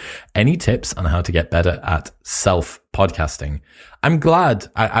words. Any tips on how to get better at self-podcasting? I'm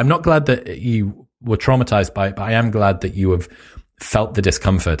not glad that you were traumatized by it, but I am glad that you have felt the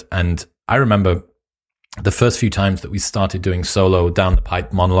discomfort. And I remember the first few times that we started doing solo down the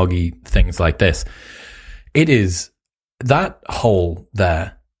pipe monologue-y things like this, it is that hole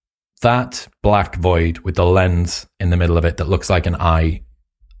there, that black void with the lens in the middle of it that looks like an eye,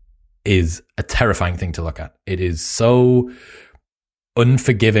 is a terrifying thing to look at. It is so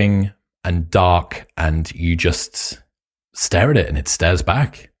unforgiving and dark, and you just stare at it and it stares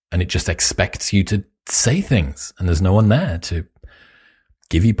back and it just expects you to say things, and there's no one there to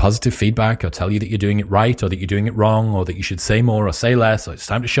give you positive feedback or tell you that you're doing it right or that you're doing it wrong or that you should say more or say less or it's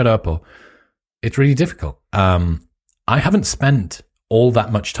time to shut up. Or it's really difficult. I haven't spent all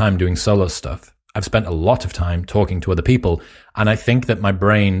that much time doing solo stuff. I've spent a lot of time talking to other people, and I think that my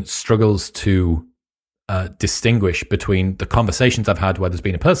brain struggles to distinguish between the conversations I've had where there's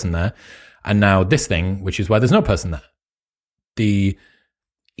been a person there and now this thing, which is where there's no person there. The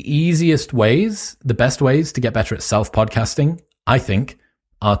easiest ways, the best ways to get better at self-podcasting, I think,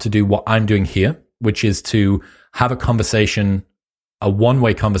 are to do what I'm doing here, which is to have a conversation, a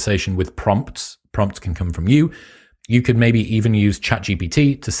one-way conversation with prompts. Prompts can come from you. You could maybe even use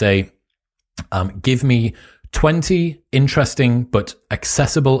ChatGPT to say, give me 20 interesting but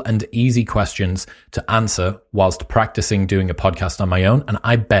accessible and easy questions to answer whilst practicing doing a podcast on my own. And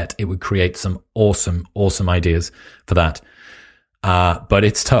I bet it would create some awesome, awesome ideas for that. But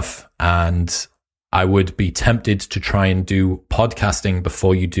it's tough. And I would be tempted to try and do podcasting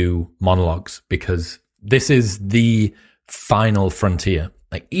before you do monologues, because this is the final frontier.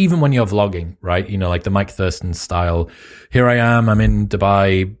 Like, even when you're vlogging, right? You know, like the Mike Thurston style, here I am, I'm in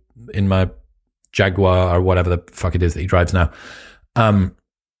Dubai in my Jaguar or whatever the fuck it is that he drives now.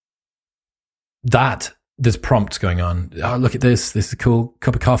 That there's prompts going on. Oh, look at this. This is a cool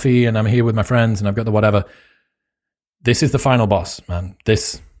cup of coffee and I'm here with my friends and I've got the whatever. This is the final boss, man.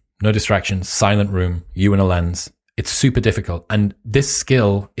 This, no distractions, silent room, you and a lens. It's super difficult. And this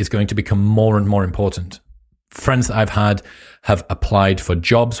skill is going to become more and more important. Friends that I've had have applied for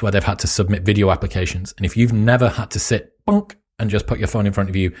jobs where they've had to submit video applications. And if you've never had to sit bonk and just put your phone in front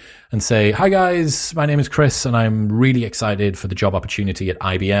of you and say, hi guys, my name is Chris and I'm really excited for the job opportunity at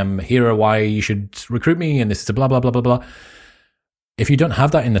IBM. Here are why you should recruit me. And this is a blah, blah, blah, blah, blah. If you don't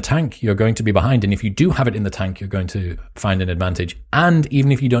have that in the tank, you're going to be behind. And if you do have it in the tank, you're going to find an advantage. And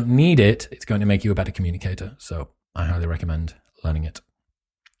even if you don't need it, it's going to make you a better communicator. So I highly recommend learning it.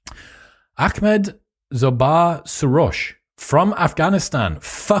 Ahmed Zobar Surosh from Afghanistan.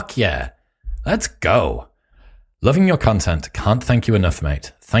 Fuck yeah. Let's go. Loving your content. Can't thank you enough,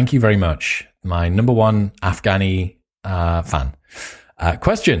 mate. Thank you very much. My number one Afghani fan.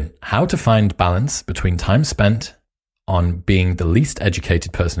 Question. How to find balance between time spent on being the least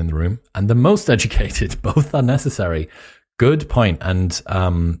educated person in the room and the most educated? Both are necessary. Good point.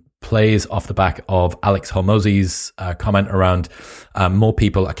 And plays off the back of Alex Hormozzi's comment around more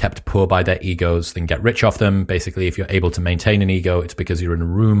people are kept poor by their egos than get rich off them. Basically, if you're able to maintain an ego, it's because you're in a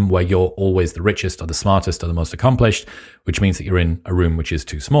room where you're always the richest or the smartest or the most accomplished, which means that you're in a room which is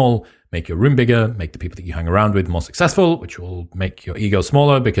too small. Make your room bigger, make the people that you hang around with more successful, which will make your ego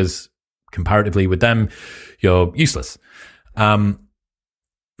smaller because comparatively with them, you're useless.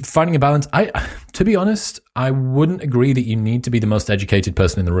 Finding a balance. To be honest, I wouldn't agree that you need to be the most educated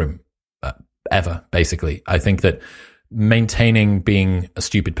person in the room ever, basically. I think that maintaining being a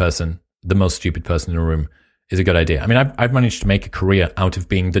stupid person, the most stupid person in a room, is a good idea. I mean, I've managed to make a career out of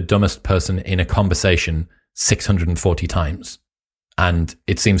being the dumbest person in a conversation 640 times. And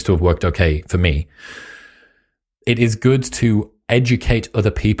it seems to have worked okay for me. It is good to educate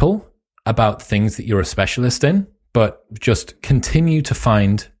other people about things that you're a specialist in, but just continue to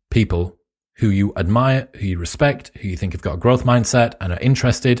find people who you admire, who you respect, who you think have got a growth mindset and are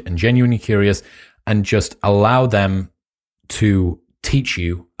interested and genuinely curious, and just allow them to teach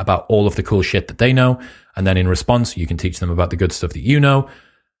you about all of the cool shit that they know. And then in response, you can teach them about the good stuff that you know.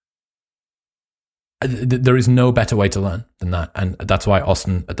 There is no better way to learn than that. And that's why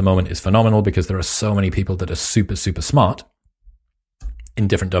Austin at the moment is phenomenal, because there are so many people that are super, super smart in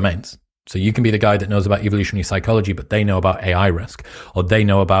different domains. So you can be the guy that knows about evolutionary psychology, but they know about AI risk, or they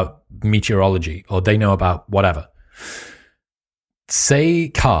know about meteorology, or they know about whatever. Say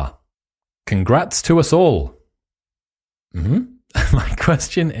car. Congrats to us all. My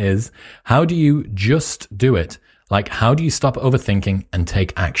question is, how do you just do it? Like, how do you stop overthinking and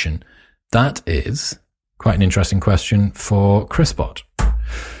take action? That is quite an interesting question for ChrisBot.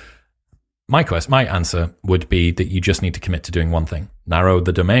 My answer would be that you just need to commit to doing one thing. Narrow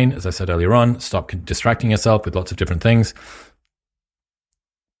the domain, as I said earlier on. Stop distracting yourself with lots of different things.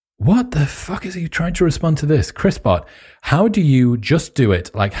 What the fuck is he trying to respond to this? ChrisBot, how do you just do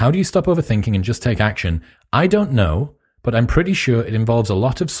it? Like, how do you stop overthinking and just take action? I don't know, but I'm pretty sure it involves a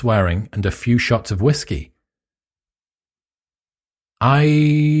lot of swearing and a few shots of whiskey.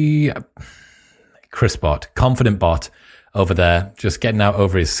 Chris Bot, confident bot over there, just getting out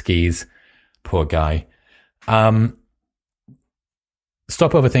over his skis. Poor guy.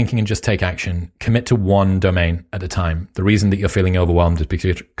 Stop overthinking and just take action. Commit to one domain at a time. The reason that you're feeling overwhelmed is because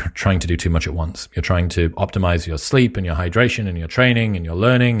you're trying to do too much at once. You're trying to optimize your sleep and your hydration and your training and your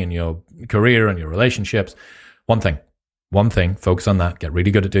learning and your career and your relationships. One thing, focus on that. Get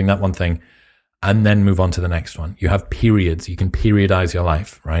really good at doing that one thing and then move on to the next one. You have periods. You can periodize your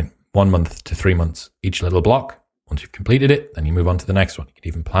life, right? 1 month to 3 months, each little block. Once you've completed it, then you move on to the next one. You can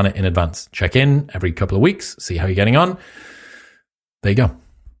even plan it in advance. Check in every couple of weeks, see how you're getting on. There you go.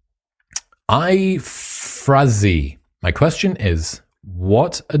 Frazzy. My question is,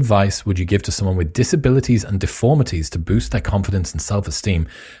 what advice would you give to someone with disabilities and deformities to boost their confidence and self-esteem?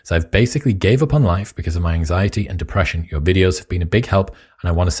 So I've basically gave up on life because of my anxiety and depression. Your videos have been a big help, and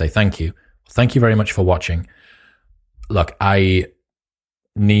I want to say thank you. Thank you very much for watching. Look, I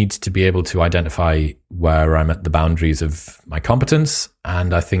need to be able to identify where I'm at the boundaries of my competence,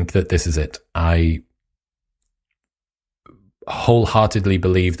 and I think that this is it. I wholeheartedly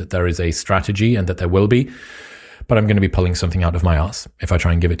believe that there is a strategy and that there will be, but I'm going to be pulling something out of my ass if I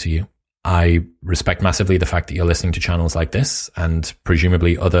try and give it to you. I respect massively the fact that you're listening to channels like this and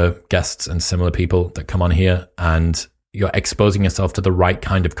presumably other guests and similar people that come on here, and you're exposing yourself to the right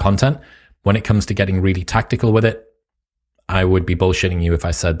kind of content. When it comes to getting really tactical with it, I would be bullshitting you if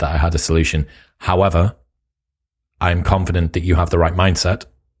I said that I had a solution. However, I'm confident that you have the right mindset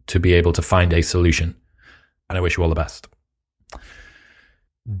to be able to find a solution, and I wish you all the best.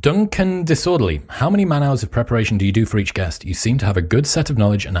 Duncan Disorderly, how many man hours of preparation do you do for each guest? You seem to have a good set of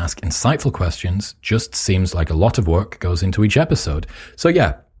knowledge and ask insightful questions. Just seems like a lot of work goes into each episode. So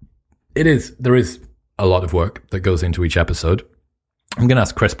yeah, it is. There is a lot of work that goes into each episode. I'm going to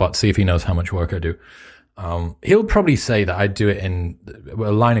ask Chris Bot, see if he knows how much work I do. He'll probably say that I do it in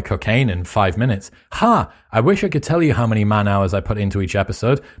a line of cocaine in 5 minutes. I wish I could tell you how many man hours I put into each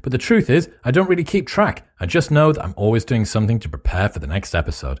episode, but the truth is I don't really keep track. I just know that I'm always doing something to prepare for the next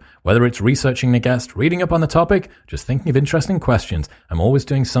episode. Whether it's researching the guest, reading up on the topic, just thinking of interesting questions, I'm always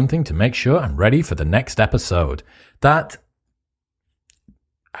doing something to make sure I'm ready for the next episode. That's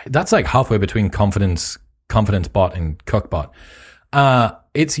like halfway between confidence bot and cook bot.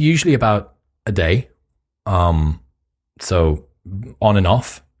 It's usually about a day. So on and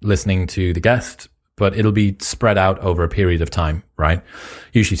off listening to the guest, but it'll be spread out over a period of time, right?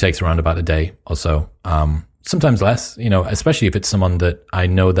 Usually takes around about a day or so. Sometimes less, especially if it's someone that I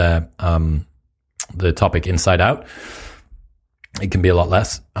know the topic inside out, it can be a lot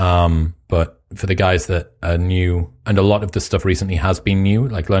less. But for the guys that are new, and a lot of the stuff recently has been new,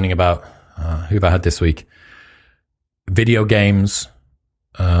 like learning about, who have I had this week? Video games,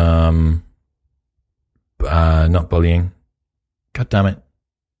 not bullying. God damn it.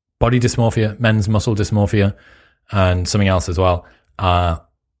 Body dysmorphia, men's muscle dysmorphia, and something else as well.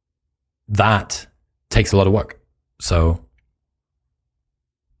 That takes a lot of work. So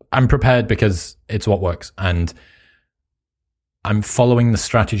I'm prepared because it's what works. And I'm following the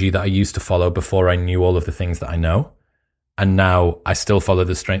strategy that I used to follow before I knew all of the things that I know. And now I still follow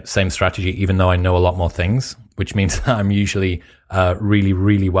the same strategy, even though I know a lot more things, which means that I'm usually really,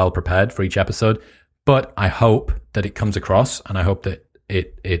 really well prepared for each episode. But I hope that it comes across, and I hope that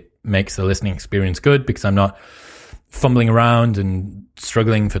it makes the listening experience good, because I'm not fumbling around and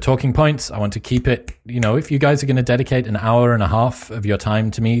struggling for talking points. I want to keep it, if you guys are going to dedicate an hour and a half of your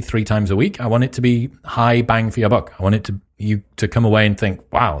time to me 3 times a week, I want it to be high bang for your buck. I want you to come away and think,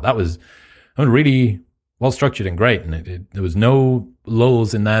 wow, that was really well structured and great. And there was no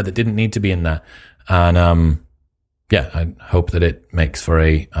lulls in there that didn't need to be in there. And I hope that it makes for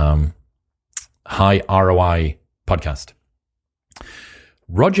a high ROI podcast.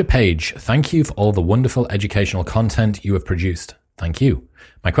 Roger Page, thank you for all the wonderful educational content you have produced. Thank you.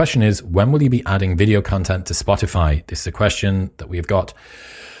 My question is, when will you be adding video content to Spotify? This is a question that we have got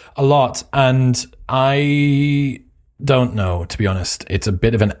a lot, and I don't know, to be honest. It's a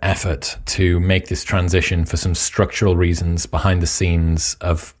bit of an effort to make this transition for some structural reasons behind the scenes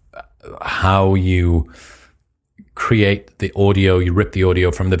of how you create the audio, you rip the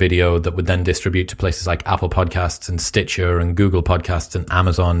audio from the video that would then distribute to places like Apple Podcasts and Stitcher and Google Podcasts and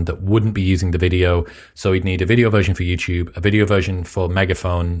Amazon that wouldn't be using the video. So you'd need a video version for YouTube, a video version for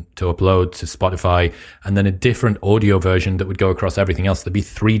Megaphone to upload to Spotify, and then a different audio version that would go across everything else. There'd be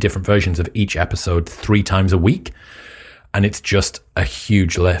 3 different versions of each episode 3 times a week. And it's just a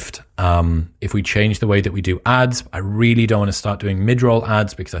huge lift. If we change the way that we do ads, I really don't want to start doing mid-roll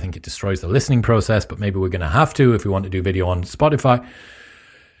ads because I think it destroys the listening process, but maybe we're going to have to if we want to do video on Spotify.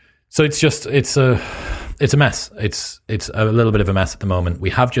 So it's a mess. It's a little bit of a mess at the moment. We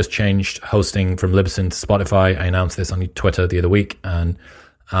have just changed hosting from Libsyn to Spotify. I announced this on Twitter the other week, and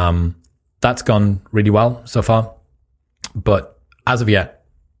that's gone really well so far. But as of yet,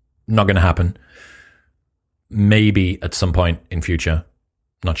 not going to happen. Maybe at some point in future.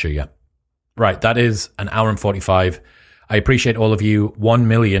 Not sure yet. Right, that is an hour and 45. I appreciate all of you. 1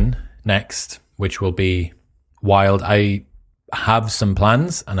 million next, which will be wild. I have some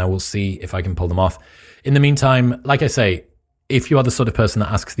plans and I will see if I can pull them off. In the meantime, like I say, if you are the sort of person that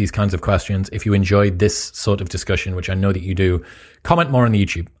asks these kinds of questions, if you enjoy this sort of discussion, which I know that you do, comment more on the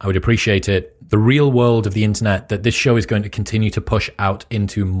YouTube. I would appreciate it. The real world of the internet that this show is going to continue to push out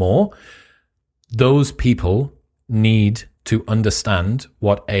into more, those people need to understand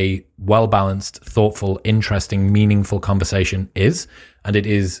what a well-balanced, thoughtful, interesting, meaningful conversation is. And it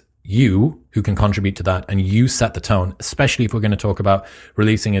is you who can contribute to that, and you set the tone, especially if we're going to talk about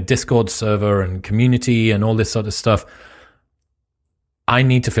releasing a Discord server and community and all this sort of stuff. I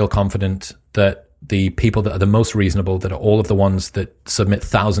need to feel confident that the people that are the most reasonable, that are all of the ones that submit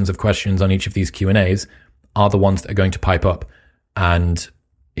thousands of questions on each of these Q&As, are the ones that are going to pipe up. And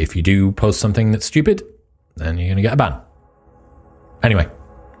if you do post something that's stupid, then you're going to get a ban. Anyway,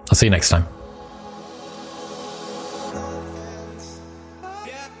 I'll see you next time.